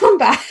and they come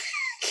back.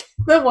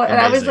 And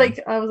I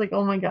was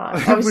oh my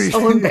god, I was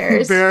so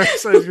embarrassed.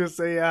 I was gonna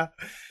say, yeah.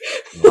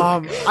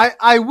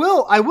 I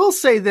will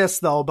say this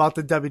though about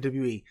the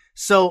WWE.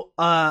 So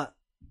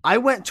I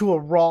went to a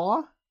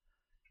Raw.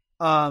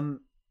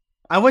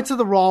 I I went to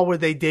the Raw where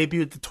they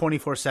debuted the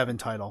 24/7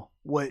 title,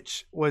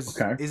 which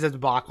is a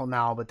debacle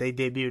now, but they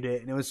debuted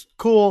it and it was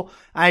cool.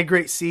 I had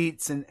great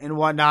seats and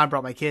whatnot. I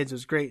brought my kids. It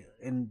was great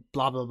and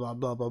blah, blah, blah,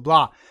 blah, blah,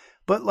 blah.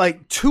 But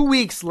like 2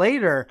 weeks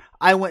later,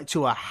 I went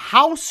to a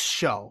house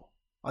show,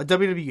 a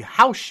WWE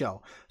house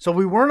show. So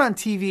we weren't on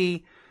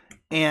TV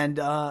and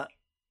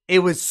it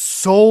was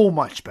so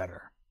much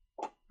better.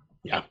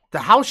 Yeah. The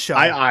house show.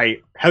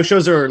 House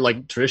shows are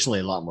like traditionally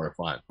a lot more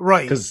fun.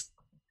 Right. Because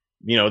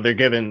they're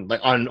given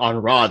like on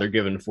Raw, they're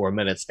given 4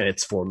 minutes and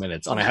it's 4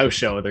 minutes. On a house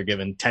show, they're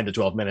given 10 to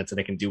 12 minutes and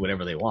they can do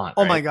whatever they want.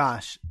 Oh right? my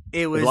gosh.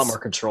 It was a lot more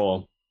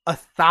control.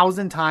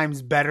 1,000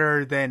 times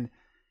better than,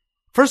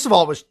 first of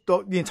all,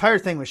 the entire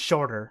thing was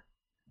shorter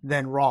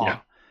than Raw. Yeah.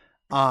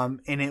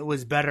 And it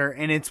was better.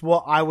 And it's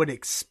what I would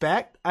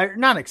expect.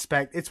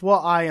 It's what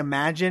I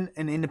imagine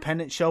an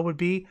independent show would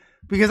be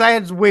because I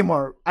had way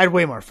more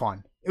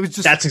fun. It was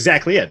just, that's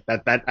exactly it.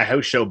 That a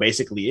house show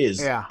basically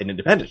is an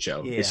independent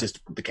show. Yeah. It's just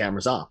the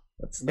camera's off.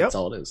 That's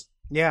all it is.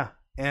 Yeah.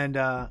 And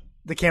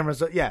the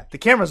camera's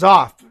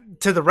off.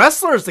 To the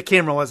wrestlers, the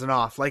camera wasn't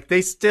off. Like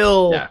they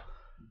still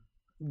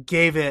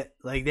gave it,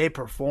 like they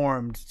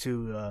performed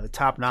to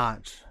top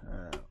notch.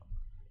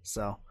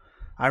 So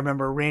I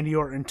remember Randy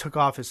Orton took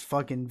off his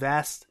fucking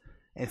vest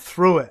and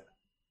threw it,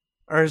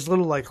 or his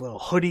little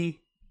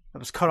hoodie that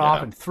was cut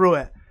off and threw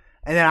it.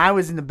 And then I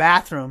was in the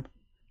bathroom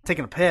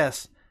taking a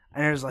piss.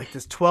 And there's like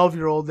this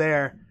 12-year-old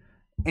there,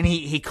 and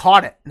he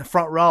caught it in the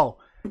front row.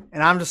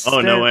 And I'm just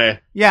staring. Oh, no way.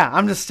 Yeah,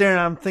 I'm just staring.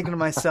 I'm thinking to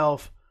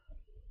myself,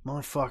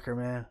 motherfucker,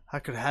 man, I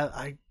can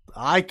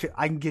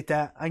get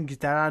that. I can get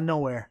that out of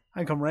nowhere. I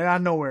can come right out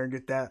of nowhere and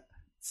get that.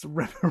 It's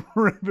rip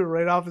it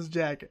right off his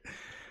jacket.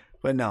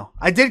 But no,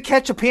 I did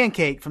catch a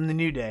pancake from the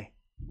New Day.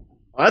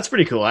 Oh, that's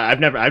pretty cool. I've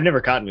never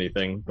caught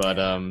anything, but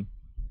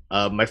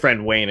my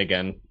friend Wayne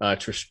again,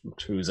 who's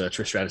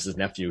Trish Stratus's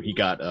nephew, he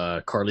got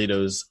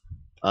Carlito's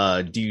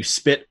 "Do you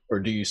spit or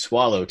do you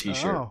swallow"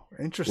 T-shirt. Oh,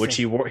 interesting.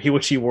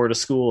 Which he wore to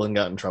school and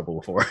got in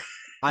trouble for.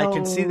 I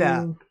can see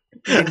that.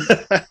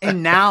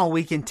 And now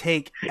we can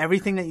take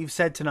everything that you've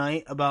said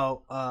tonight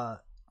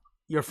about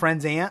your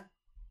friend's aunt.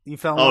 You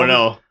fell. Oh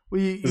no,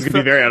 this is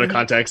gonna be very out of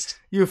context.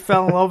 You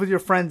fell in love with your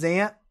friend's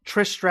aunt,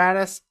 Trish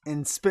Stratus,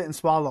 and Spit and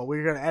Swallow.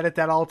 We're gonna edit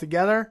that all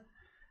together.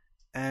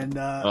 And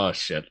oh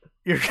shit.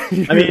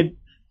 I mean,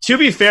 to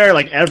be fair,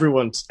 like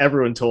everyone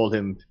told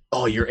him,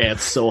 "Oh, your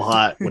aunt's so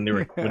hot." When they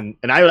were, and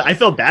I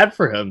felt bad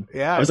for him.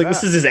 Yeah, I was like,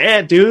 "This is his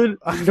aunt, dude.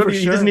 He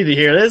doesn't need to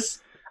hear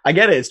this." I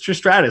get it, it's Trish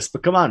Stratus,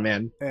 but come on,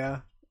 man. Yeah,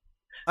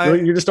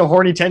 you're just a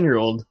horny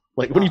 10-year-old.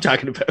 Like, what are you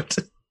talking about?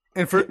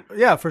 And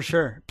for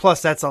sure.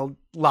 Plus, that's a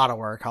lot of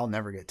work. I'll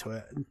never get to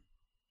it.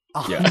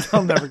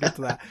 I'll never get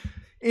to that.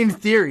 In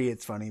theory,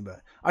 it's funny,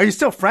 but are you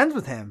still friends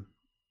with him?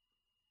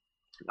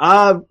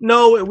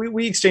 No,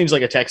 we exchanged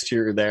like a text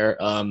here or there.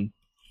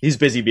 He's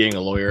busy being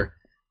a lawyer.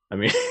 I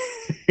mean,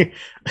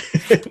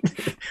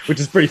 which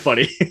is pretty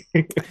funny.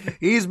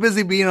 He's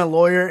busy being a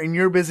lawyer, and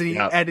you're busy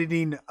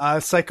editing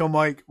Psycho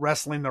Mike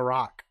wrestling The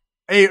Rock.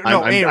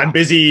 I'm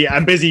busy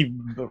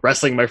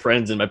wrestling my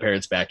friends in my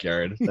parents'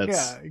 backyard.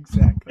 That's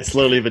exactly. It's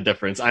literally the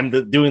difference. I'm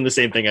doing the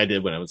same thing I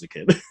did when I was a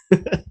kid.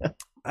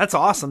 That's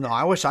awesome, though.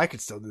 I wish I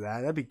could still do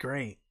that. That'd be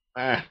great.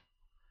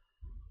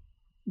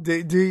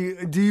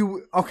 Do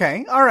you?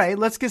 Okay, all right.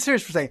 Let's get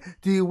serious for a second.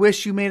 Do you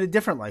wish you made a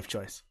different life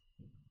choice?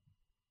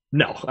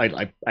 No,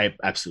 I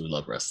absolutely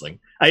love wrestling.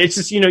 It's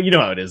just you know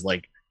how it is.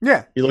 Like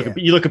you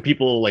look at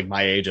people like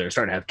my age that are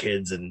starting to have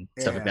kids and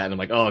stuff like that, and I'm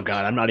like, oh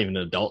god, I'm not even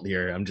an adult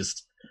here. I'm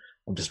just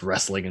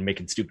wrestling and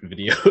making stupid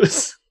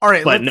videos. All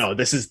right, but no,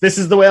 this is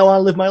the way I want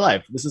to live my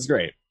life. This is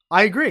great.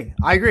 I agree.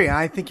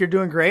 I think you're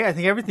doing great. I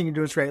think everything you're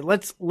doing is great.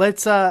 Let's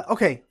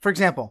okay. For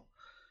example,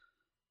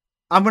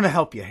 I'm gonna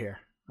help you here.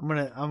 I'm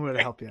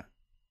gonna help you.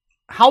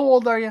 How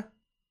old are you?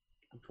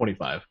 I'm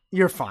 25.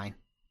 You're fine.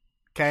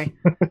 Okay.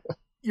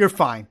 You're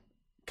fine.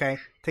 Okay.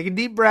 Take a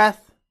deep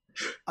breath.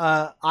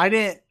 I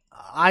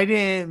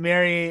didn't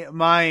marry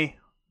my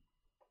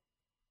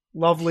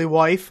lovely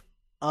wife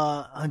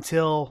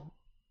until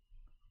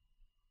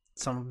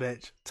son of a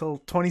bitch till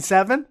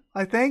 27.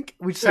 I think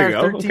we just had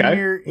our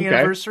 13-year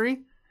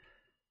anniversary.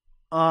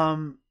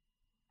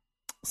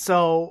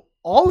 So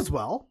all is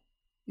well.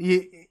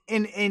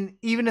 And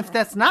even if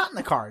that's not in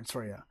the cards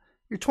for you,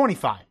 you're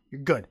 25.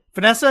 You're good.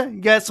 Vanessa,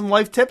 you got some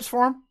life tips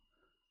for him?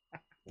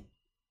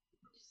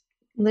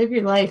 Live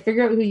your life.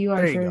 Figure out who you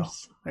are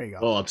first. There you go.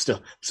 Well, I'm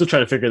still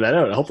trying to figure that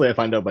out. Hopefully I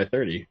find out by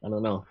 30. I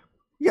don't know.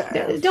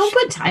 Yeah. Don't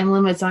put time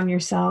limits on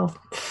yourself.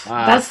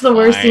 That's the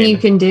worst thing you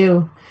can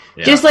do.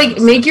 Yeah, just like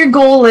make your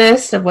goal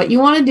list of what you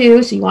want to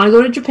do. So you want to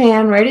go to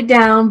Japan, write it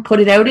down, put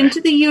it out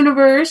into the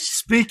universe.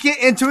 Speak it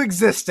into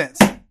existence.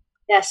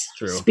 Yes.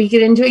 True. Speak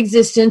it into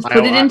existence.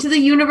 Put it into the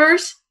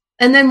universe.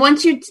 And then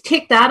once you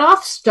tick that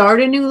off,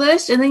 start a new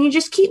list. And then you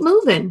just keep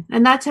moving.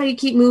 And that's how you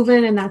keep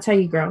moving. And that's how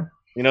you grow.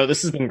 You know,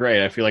 this has been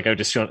great. I feel like I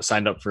just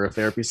signed up for a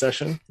therapy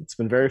session. It's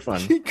been very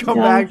fun.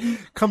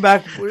 Come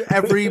back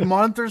every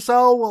month or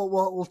so.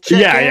 We'll check in.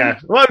 Yeah.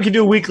 Well, we can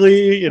do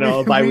weekly,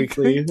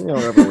 bi-weekly,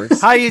 whatever works.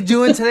 How you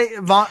doing today,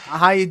 Vaughn?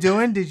 How you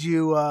doing? Did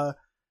you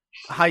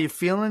how you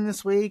feeling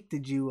this week?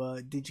 Did you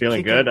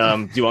Feeling kick good?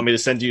 it? Do you want me to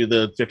send you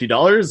the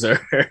 $50 or?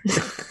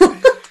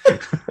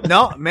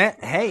 No, man.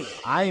 Hey,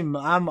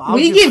 I'll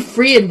we give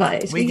free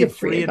advice. We give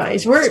free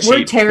advice.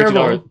 We're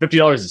terrible.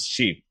 $50 is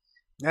cheap.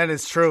 That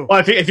is true.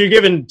 Well, if you're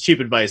giving cheap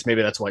advice,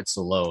 maybe that's why it's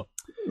so low.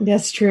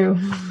 That's true.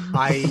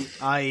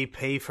 I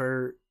pay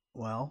for,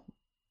 well,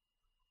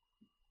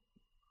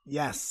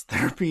 yes,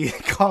 therapy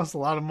costs a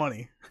lot of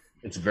money.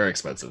 It's very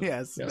expensive.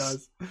 Yes, it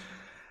does.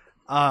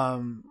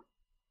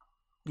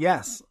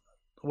 Yes,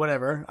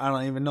 whatever. I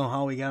don't even know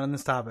how we got on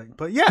this topic,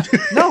 but yeah,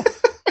 no,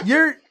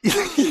 you're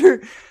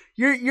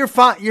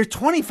fine. You're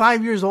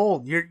 25 years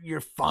old.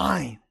 You're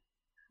fine.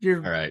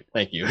 You're all right.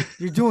 Thank you.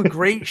 You're doing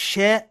great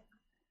shit.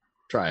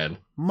 Trying.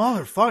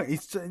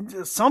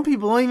 Motherfucker. Some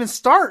people don't even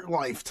start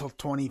life till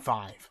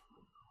 25.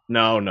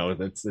 No,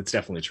 that's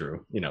definitely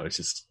true. You know, it's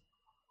just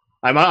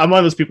I'm one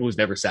of those people who's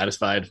never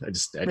satisfied.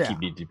 I keep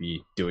need to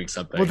be doing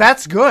something. Well,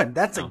 that's good.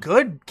 That's a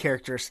good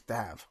characteristic to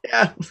have.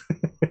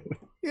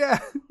 Yeah.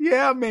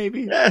 Yeah,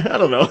 maybe. Yeah, I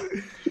don't know.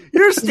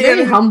 You're standing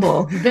very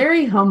humble.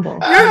 Very humble.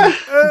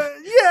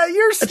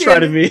 You're standing. Try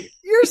to be.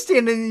 You're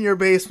standing in your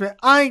basement.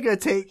 I ain't gonna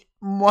take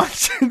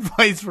much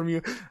advice from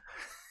you.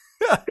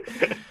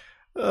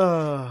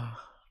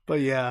 But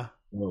yeah.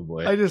 Oh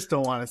boy. I just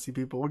don't want to see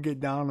people get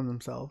down on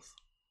themselves.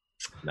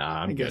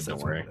 Nah, I'm good.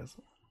 Don't worry.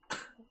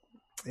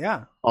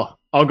 Yeah.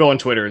 I'll go on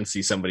Twitter and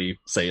see somebody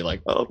say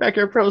like, "Oh,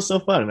 Backyard Pro is so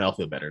fun," and I'll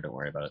feel better. Don't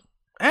worry about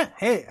it.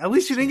 Hey, at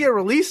least you didn't get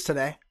released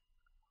today.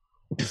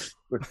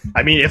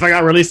 I mean, if I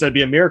got released, that'd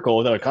be a miracle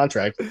without a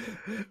contract.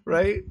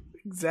 Right?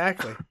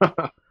 Exactly.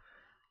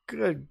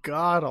 Good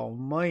God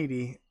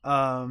Almighty.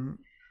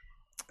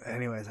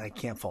 Anyways, I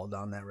can't fall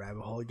down that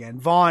rabbit hole again.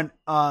 Vaughn,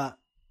 a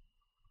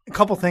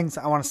couple things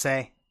I want to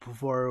say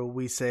before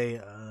we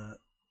say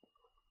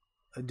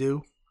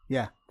adieu.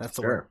 Yeah, that's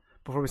the word.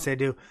 Before we say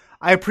adieu,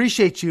 I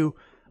appreciate you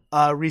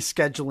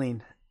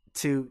rescheduling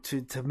to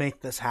make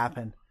this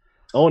happen.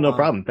 Oh, no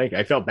problem. Thank you.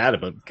 I felt bad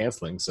about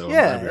canceling, so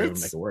yeah, I'm able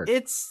to make it work.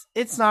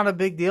 It's not a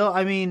big deal.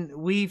 I mean,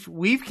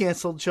 we've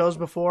canceled shows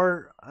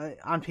before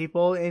on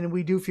people, and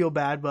we do feel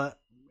bad, but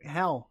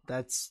hell,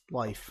 that's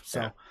life.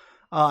 So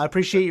I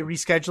appreciate you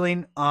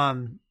rescheduling.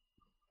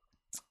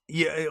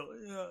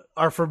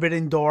 Our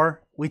Forbidden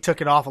Door, we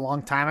took it off a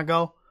long time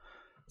ago,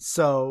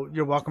 so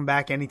you're welcome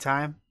back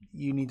anytime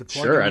you need to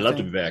plug Sure, anything. I'd love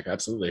to be back.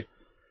 Absolutely.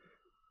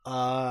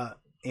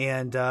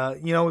 And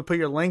we put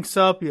your links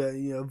up.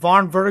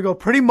 Vaughn Vertigo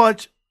pretty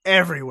much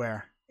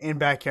everywhere in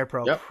Backyard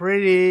Pro. Yep.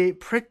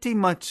 Pretty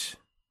much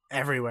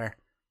everywhere.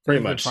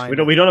 Pretty much.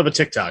 We don't have a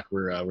TikTok.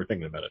 We're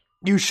thinking about it.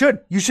 You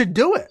should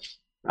do it.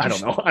 I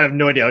don't know. I have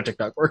no idea how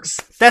TikTok works.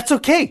 That's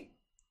okay.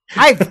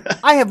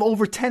 I have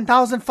over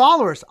 10,000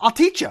 followers. I'll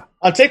teach you.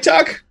 On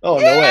TikTok? Oh,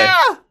 no way.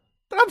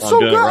 I'm so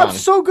good. I'm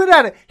so good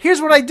at it.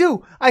 Here's what I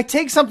do. I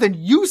take something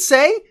you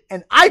say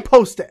and I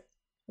post it.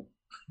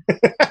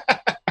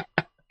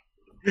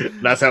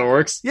 That's how it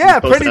works? Yeah,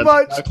 pretty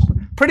much.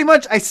 Pretty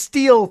much I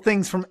steal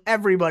things from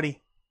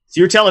everybody. So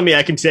you're telling me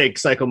I can take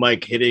Psycho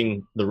Mike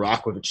hitting the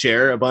rock with a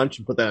chair a bunch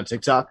and put that on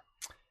TikTok?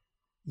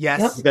 Yes.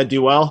 Yep. Think that'd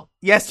do well?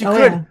 Yes, you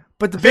could. Yeah.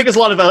 But I think there's a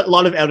lot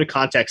of out of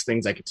context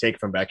things I could take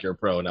from Backyard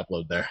Pro and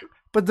upload there.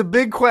 But the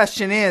big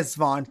question is,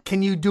 Vaughn,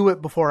 can you do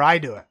it before I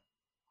do it?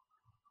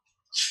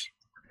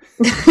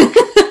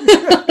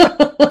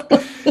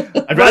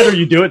 I'd rather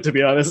you do it, to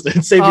be honest,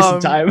 and save you some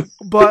time.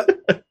 But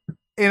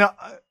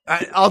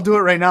I'll do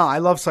it right now. I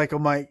love Psycho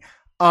Mike.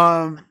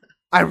 I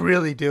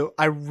really do.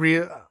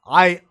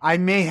 I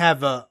may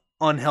have a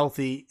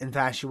unhealthy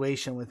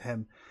infatuation with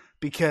him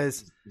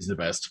because he's the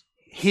best.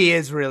 He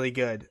is really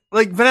good.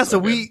 Like Vanessa, So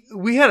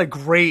we had a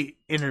great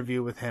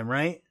interview with him,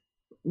 right?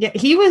 Yeah,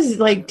 he was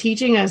like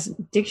teaching us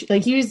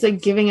he was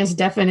like giving us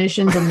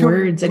definitions of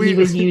words that he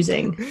was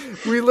using.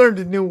 We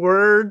learned new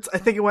words. I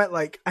think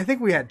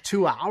we had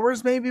 2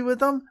 hours maybe with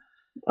him.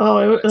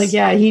 Oh,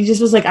 he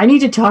just was like, I need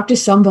to talk to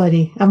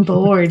somebody. I'm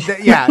bored.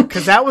 Yeah,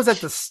 because that was at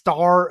the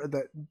start of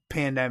the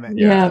pandemic,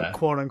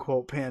 quote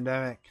unquote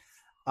pandemic,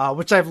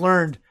 which I've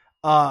learned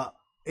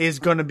is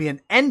going to be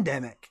an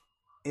endemic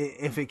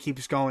if it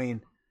keeps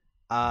going.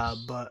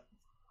 But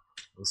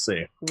we'll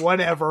see.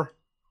 Whatever.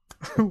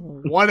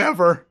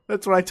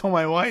 That's what I told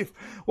my wife.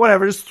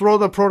 Whatever. Just throw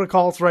the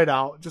protocols right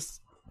out. Just.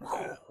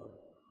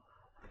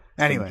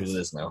 Anyways. Do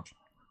this now.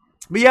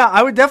 But yeah,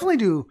 I would definitely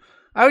do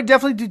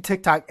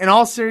TikTok. In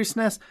all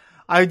seriousness,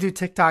 I would do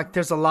TikTok.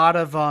 There's a lot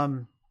of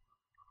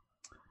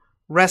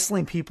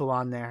wrestling people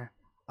on there.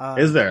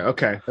 Is there?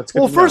 Okay, that's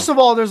good. Well, first of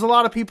all, there's a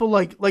lot of people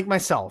like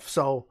myself.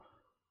 So,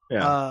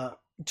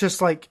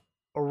 just like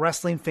a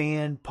wrestling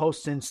fan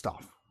posting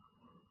stuff.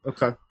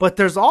 Okay. But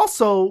there's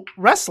also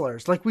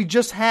wrestlers. Like we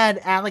just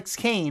had Alex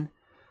Kane,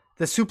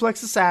 the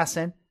Suplex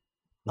Assassin,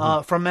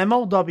 from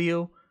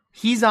MLW.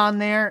 He's on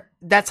there.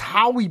 That's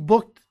how we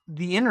booked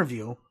the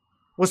interview.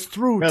 Was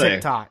through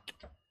TikTok.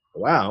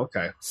 Wow.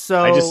 Okay.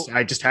 So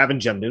I just haven't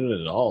jumped into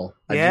it at all.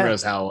 I didn't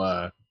realize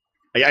how.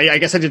 I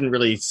guess I didn't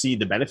really see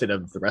the benefit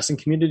of the wrestling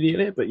community in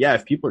it. But yeah,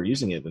 if people are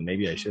using it, then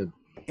maybe I should.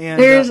 And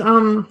there's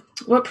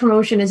what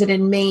promotion is it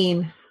in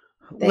Maine?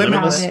 They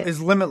Limitless have it.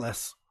 is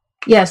Limitless.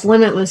 Yes,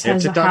 Limitless Yeah,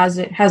 TikTok?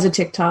 has a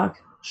TikTok.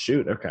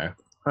 Shoot. Okay.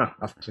 Huh.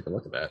 I'll have to take a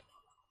look at that.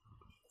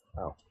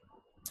 Wow.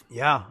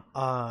 Yeah.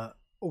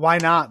 Why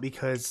not?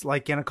 Because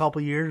like in a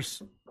couple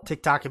years,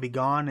 TikTok could be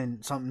gone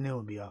and something new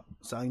will be up.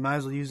 So you might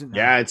as well use it now.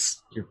 Yeah,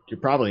 you're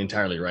probably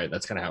entirely right.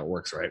 That's kind of how it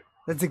works, right?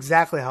 That's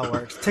exactly how it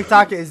works.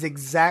 TikTok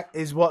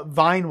is what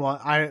Vine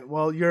was.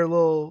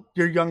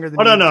 You're younger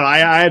than Oh me. no, I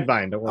had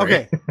Vine. Don't worry.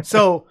 Okay,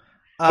 so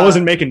I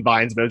wasn't making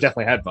Vines, but I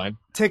definitely had Vine.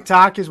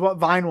 TikTok is what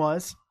Vine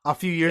was a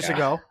few years Yeah.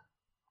 ago,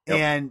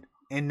 Yep.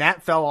 and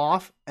that fell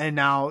off, and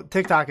now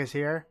TikTok is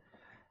here,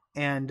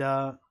 and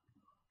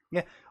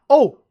yeah.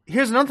 Oh,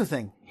 here's another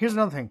thing.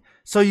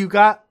 So you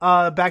got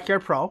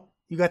Backyard Pro.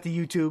 You got the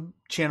YouTube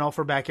channel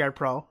for Backyard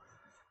Pro.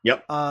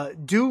 Yep.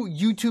 Do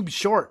YouTube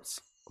Shorts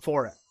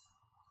for it.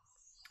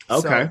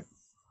 Okay.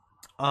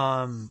 So,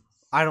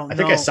 I don't know. I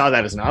think I saw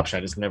that as an option.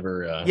 I just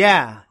never.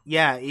 Yeah.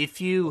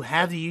 If you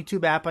have the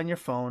YouTube app on your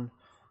phone,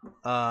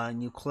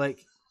 and you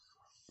click,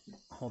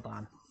 hold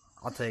on,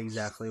 I'll tell you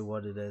exactly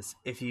what it is.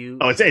 If you,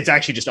 Oh, it's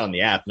actually just on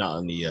the app, not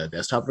on the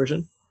desktop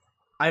version.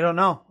 I don't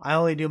know. I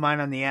only do mine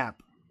on the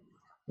app.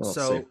 Well, let's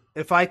So see.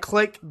 if I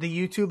click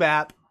the YouTube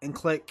app and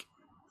click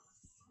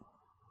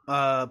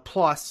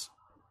plus,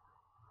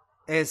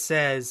 it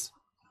says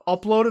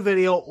upload a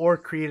video or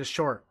create a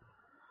short.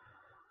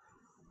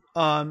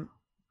 You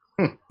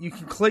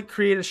can click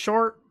create a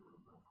short,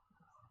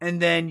 and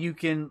then you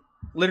can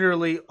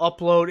literally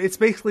upload. It's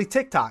basically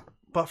TikTok,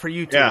 but for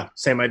YouTube. Yeah,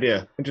 same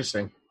idea.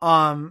 Interesting.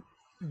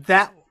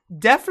 That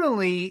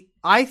definitely,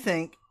 I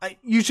think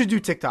you should do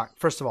TikTok.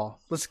 First of all,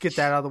 let's get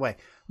that out of the way.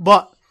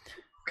 But,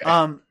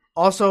 Okay.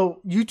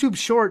 also YouTube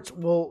Shorts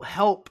will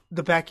help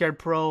the Backyard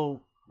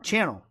Pro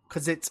channel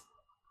because it's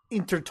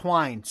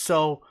intertwined.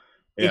 So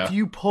Yeah. if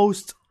you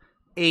post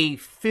a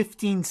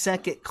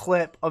 15-second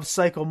clip of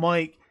Psycho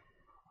Mike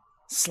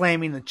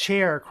slamming the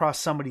chair across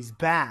somebody's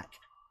back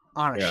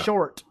on a Yeah.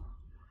 short,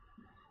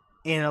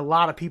 and a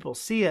lot of people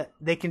see it,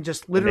 they can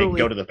just And they literally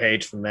go to the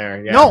page from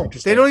there. Yeah, no,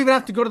 interesting. they don't even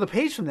have to go to the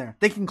page from there.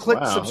 They can click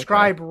Wow,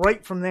 subscribe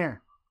right from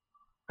there.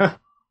 Huh.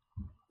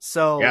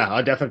 So Yeah,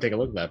 I'll definitely take a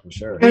look at that for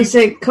sure. I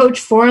say Coach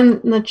Four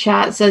in the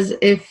chat says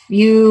if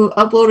you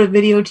upload a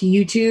video to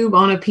YouTube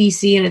on a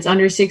PC and it's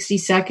under 60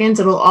 seconds,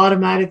 it'll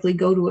automatically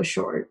go to a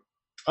short.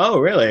 Oh,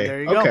 really?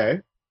 There you go. Okay.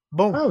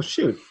 boom. Oh,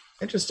 shoot.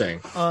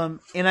 Interesting.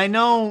 And I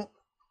know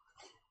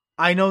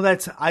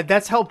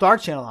that's helped our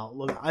channel out.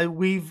 Look,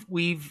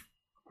 we've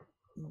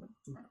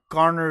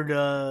garnered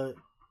a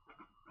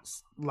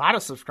lot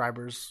of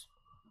subscribers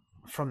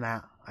from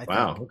that. I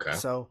Wow, think. okay.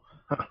 So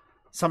Huh.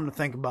 something to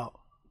think about.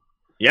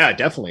 Yeah,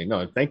 definitely.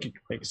 No, thank you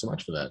so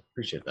much for that.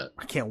 Appreciate that.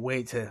 I can't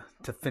wait to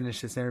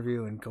finish this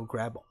interview and go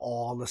grab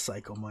all the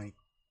Psycho Mike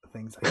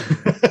things.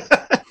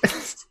 I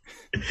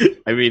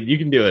I mean, you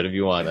can do it if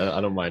you want. I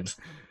don't mind.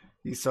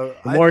 need. So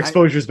The more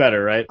exposure is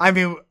better, right? I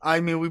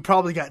mean, we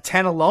probably got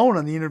 10 alone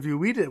on the interview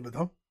we did with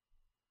him.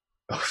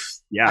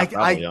 Yeah,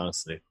 probably.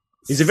 Honestly,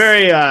 he's a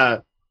very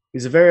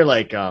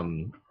like how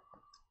do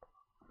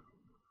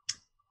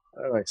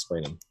I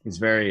explain him? He's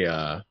very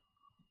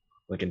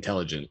like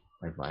intelligent.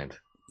 I find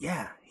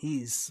Yeah,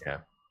 he's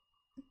like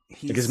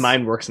his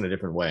mind works in a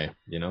different way.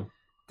 You know?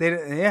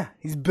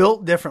 He's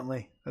built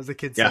differently, as the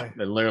kids Yeah,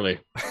 say. literally.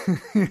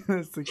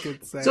 As the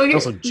kids say. So He's here,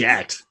 also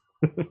jacked.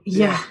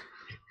 yeah.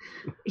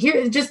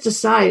 Here, just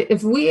decide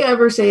if we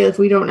ever say if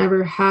we don't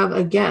ever have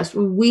a guest,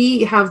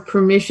 we have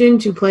permission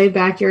to play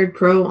Backyard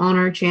Pro on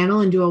our channel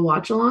and do a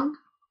watch along.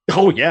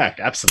 Oh yeah,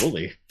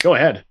 absolutely. Go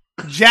ahead.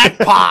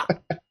 Jackpot.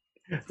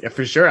 Yeah,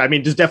 for sure. I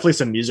mean, there's definitely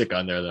some music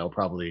on there that'll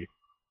probably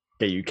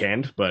get you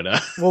canned, but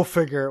We'll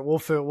figure it.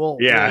 We'll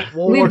Yeah.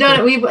 We'll We've work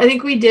done it. it. I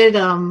think we did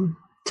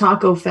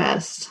Taco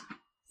Fest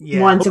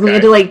Yeah. once, and we Okay.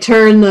 had to like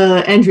turn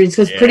the entrance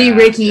because Pretty Yeah,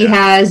 Ricky yeah.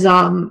 has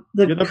the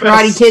You're the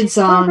Karate best. Kid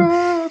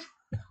song.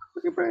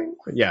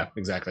 Yeah,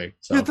 exactly.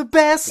 So You're the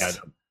best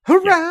yeah,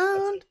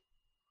 around.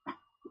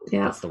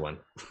 Yeah. that's the one.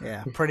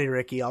 Yeah, Pretty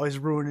Ricky, always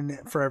ruining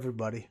it for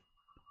everybody.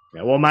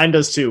 Yeah, well, mine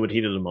does too with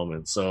Heat of the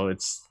Moment, so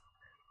it's.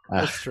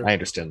 That's true. I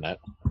understand that.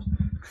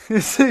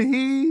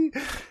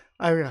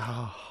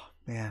 Oh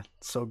man,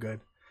 so good,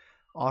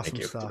 awesome Thank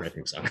you. It's a stuff. great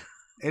theme song.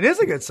 It is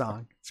a good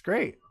song. It's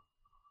great.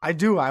 I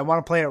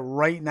want to play it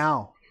right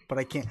now, but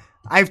I can't.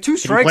 I have two Can you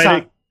strikes play on.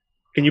 it?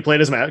 Can you play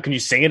it as my? Can you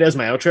sing it as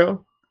my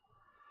outro?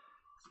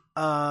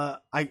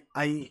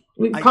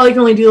 We probably can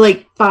only do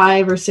like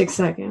 5 or 6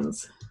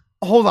 seconds.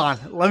 Hold on.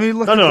 Let me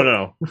look.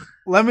 No.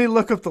 Let me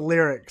look up the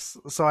lyrics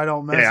so I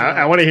don't mess Yeah, it up.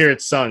 I want to hear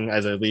it sung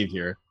as I leave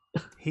here.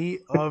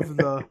 Heat of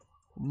the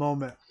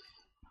moment.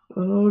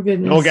 Oh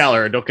goodness. Noel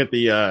Gallagher. Don't get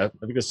the. I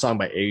think it's a song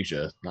by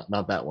Asia.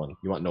 Not that one.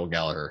 You want Noel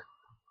Gallagher?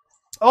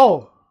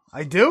 Oh,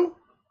 I do.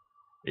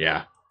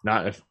 Yeah.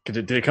 Not if.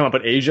 Did it come up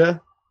at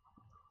Asia?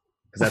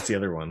 Because that's the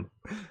other one.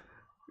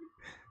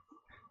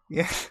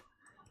 Yeah,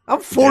 I'm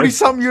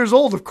 40-something years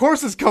old. Of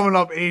course, it's coming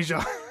up,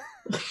 Asia.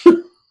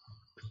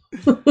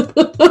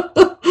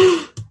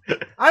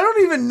 I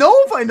don't even know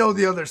if I know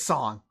the other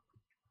song.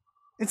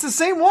 It's the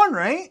same one,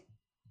 right?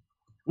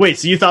 Wait,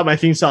 so you thought my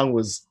theme song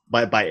was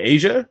by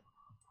Asia?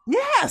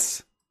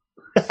 Yes.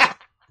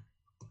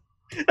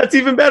 That's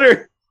even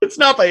better. It's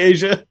not by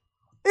Asia.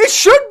 It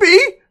should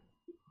be.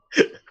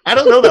 I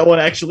don't know that one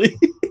actually.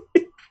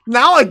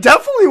 Now I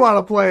definitely want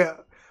to play it.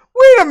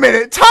 Wait a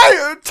minute.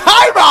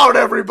 Time out,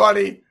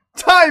 everybody.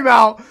 Time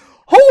out.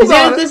 Hold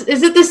on. Is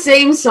it the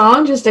same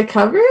song, just a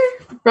cover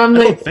from I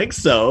don't think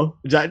so.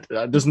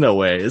 There's no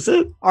way, is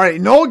it? All right,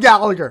 Noel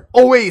Gallagher,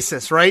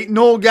 Oasis, right?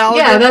 Noel Gallagher,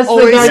 Yeah, that's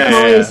Oasis. the guy from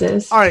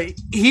Oasis. All right,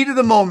 Heat of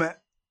the Moment,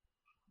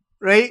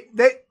 right?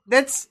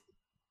 That's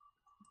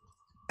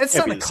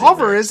not a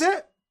cover, is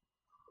it?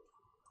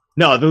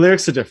 No, the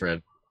lyrics are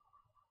different.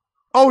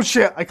 Oh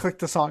shit! I clicked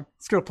the song.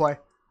 It's gonna play.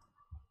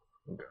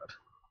 Oh god.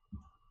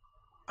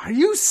 Are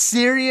you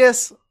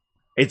serious?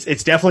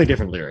 It's definitely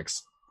different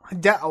lyrics. I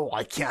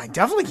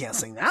definitely can't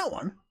sing that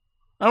one.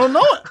 I don't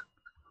know it.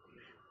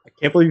 I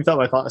can't believe you thought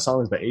my song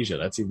was by Asia.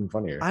 That's even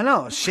funnier. I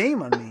know.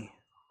 Shame on me.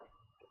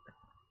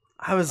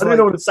 I don't even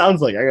know what it sounds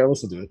like. I gotta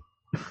listen to it.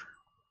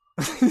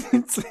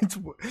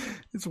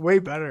 it's way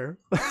better.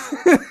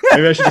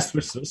 Maybe I should just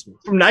switch to this one.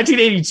 From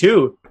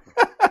 1982.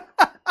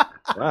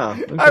 Wow.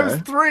 Okay. I was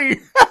 3.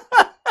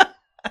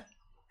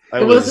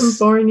 I wasn't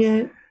born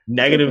yet.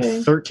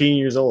 Negative 13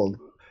 years old.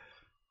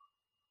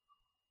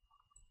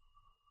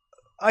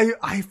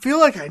 I feel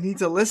like I need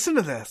to listen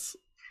to this.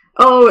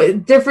 Oh,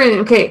 different.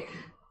 Okay.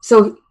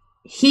 So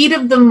Heat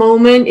of the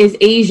Moment is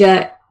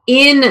Asia.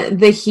 In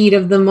the Heat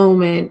of the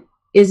Moment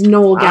is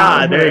Noel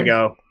Gallagher. There you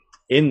go.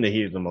 In the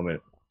Heat of the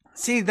Moment.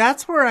 See,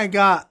 that's where I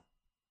got.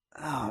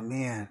 Oh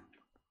man!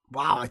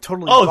 Wow, I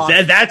totally. Oh,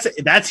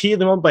 that's Heat of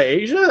the Moment by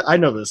Asia. I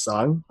know this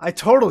song. I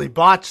totally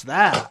botched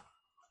that.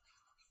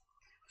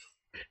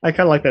 I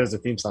kind of like that as a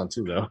theme song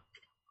too, though.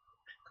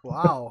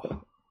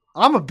 Wow,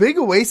 I'm a big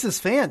Oasis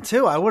fan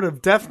too. I would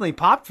have definitely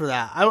popped for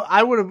that.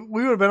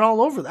 We would have been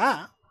all over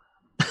that.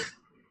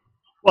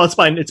 Well, it's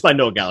by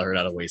Noel Gallagher,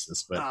 not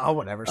Oasis, but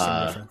whatever,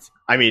 same difference.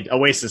 I mean,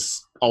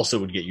 Oasis also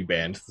would get you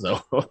banned, so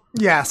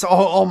yeah. So,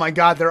 oh my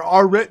God, they're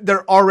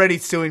already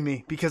suing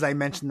me because I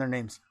mentioned their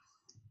names.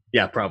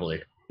 Yeah,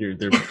 probably.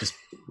 They're just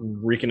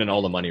raking in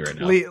all the money right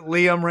now.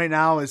 Liam right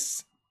now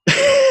is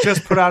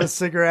just put out a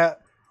cigarette.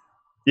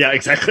 Yeah,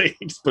 exactly.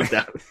 He just put it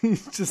down.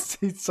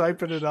 he's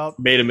swiping it up.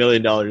 Made $1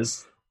 million.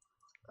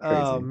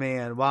 Oh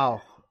man,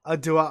 wow.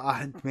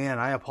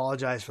 I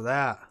apologize for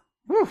that.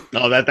 Whew.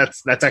 No,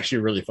 that's actually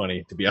really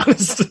funny, to be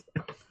honest.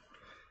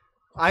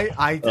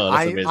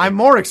 I'm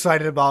more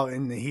excited about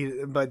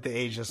the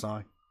Asia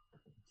song.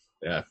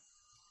 Yeah,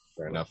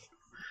 fair enough.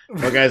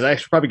 Well, guys, I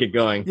should probably get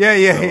going.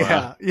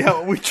 Yeah.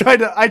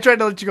 I tried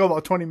to let you go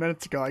about 20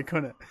 minutes ago. I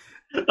couldn't.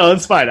 Oh,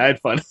 it's fine. I had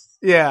fun.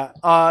 Yeah.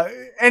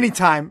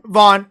 Anytime,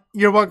 Vaughn.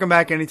 You're welcome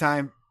back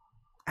anytime.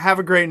 Have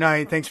a great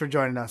night. Thanks for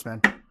joining us,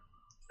 man.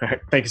 All right.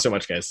 Thank you so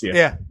much, guys. See ya.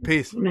 Yeah.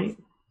 Peace. Good night.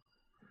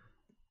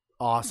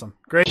 Awesome.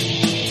 Great.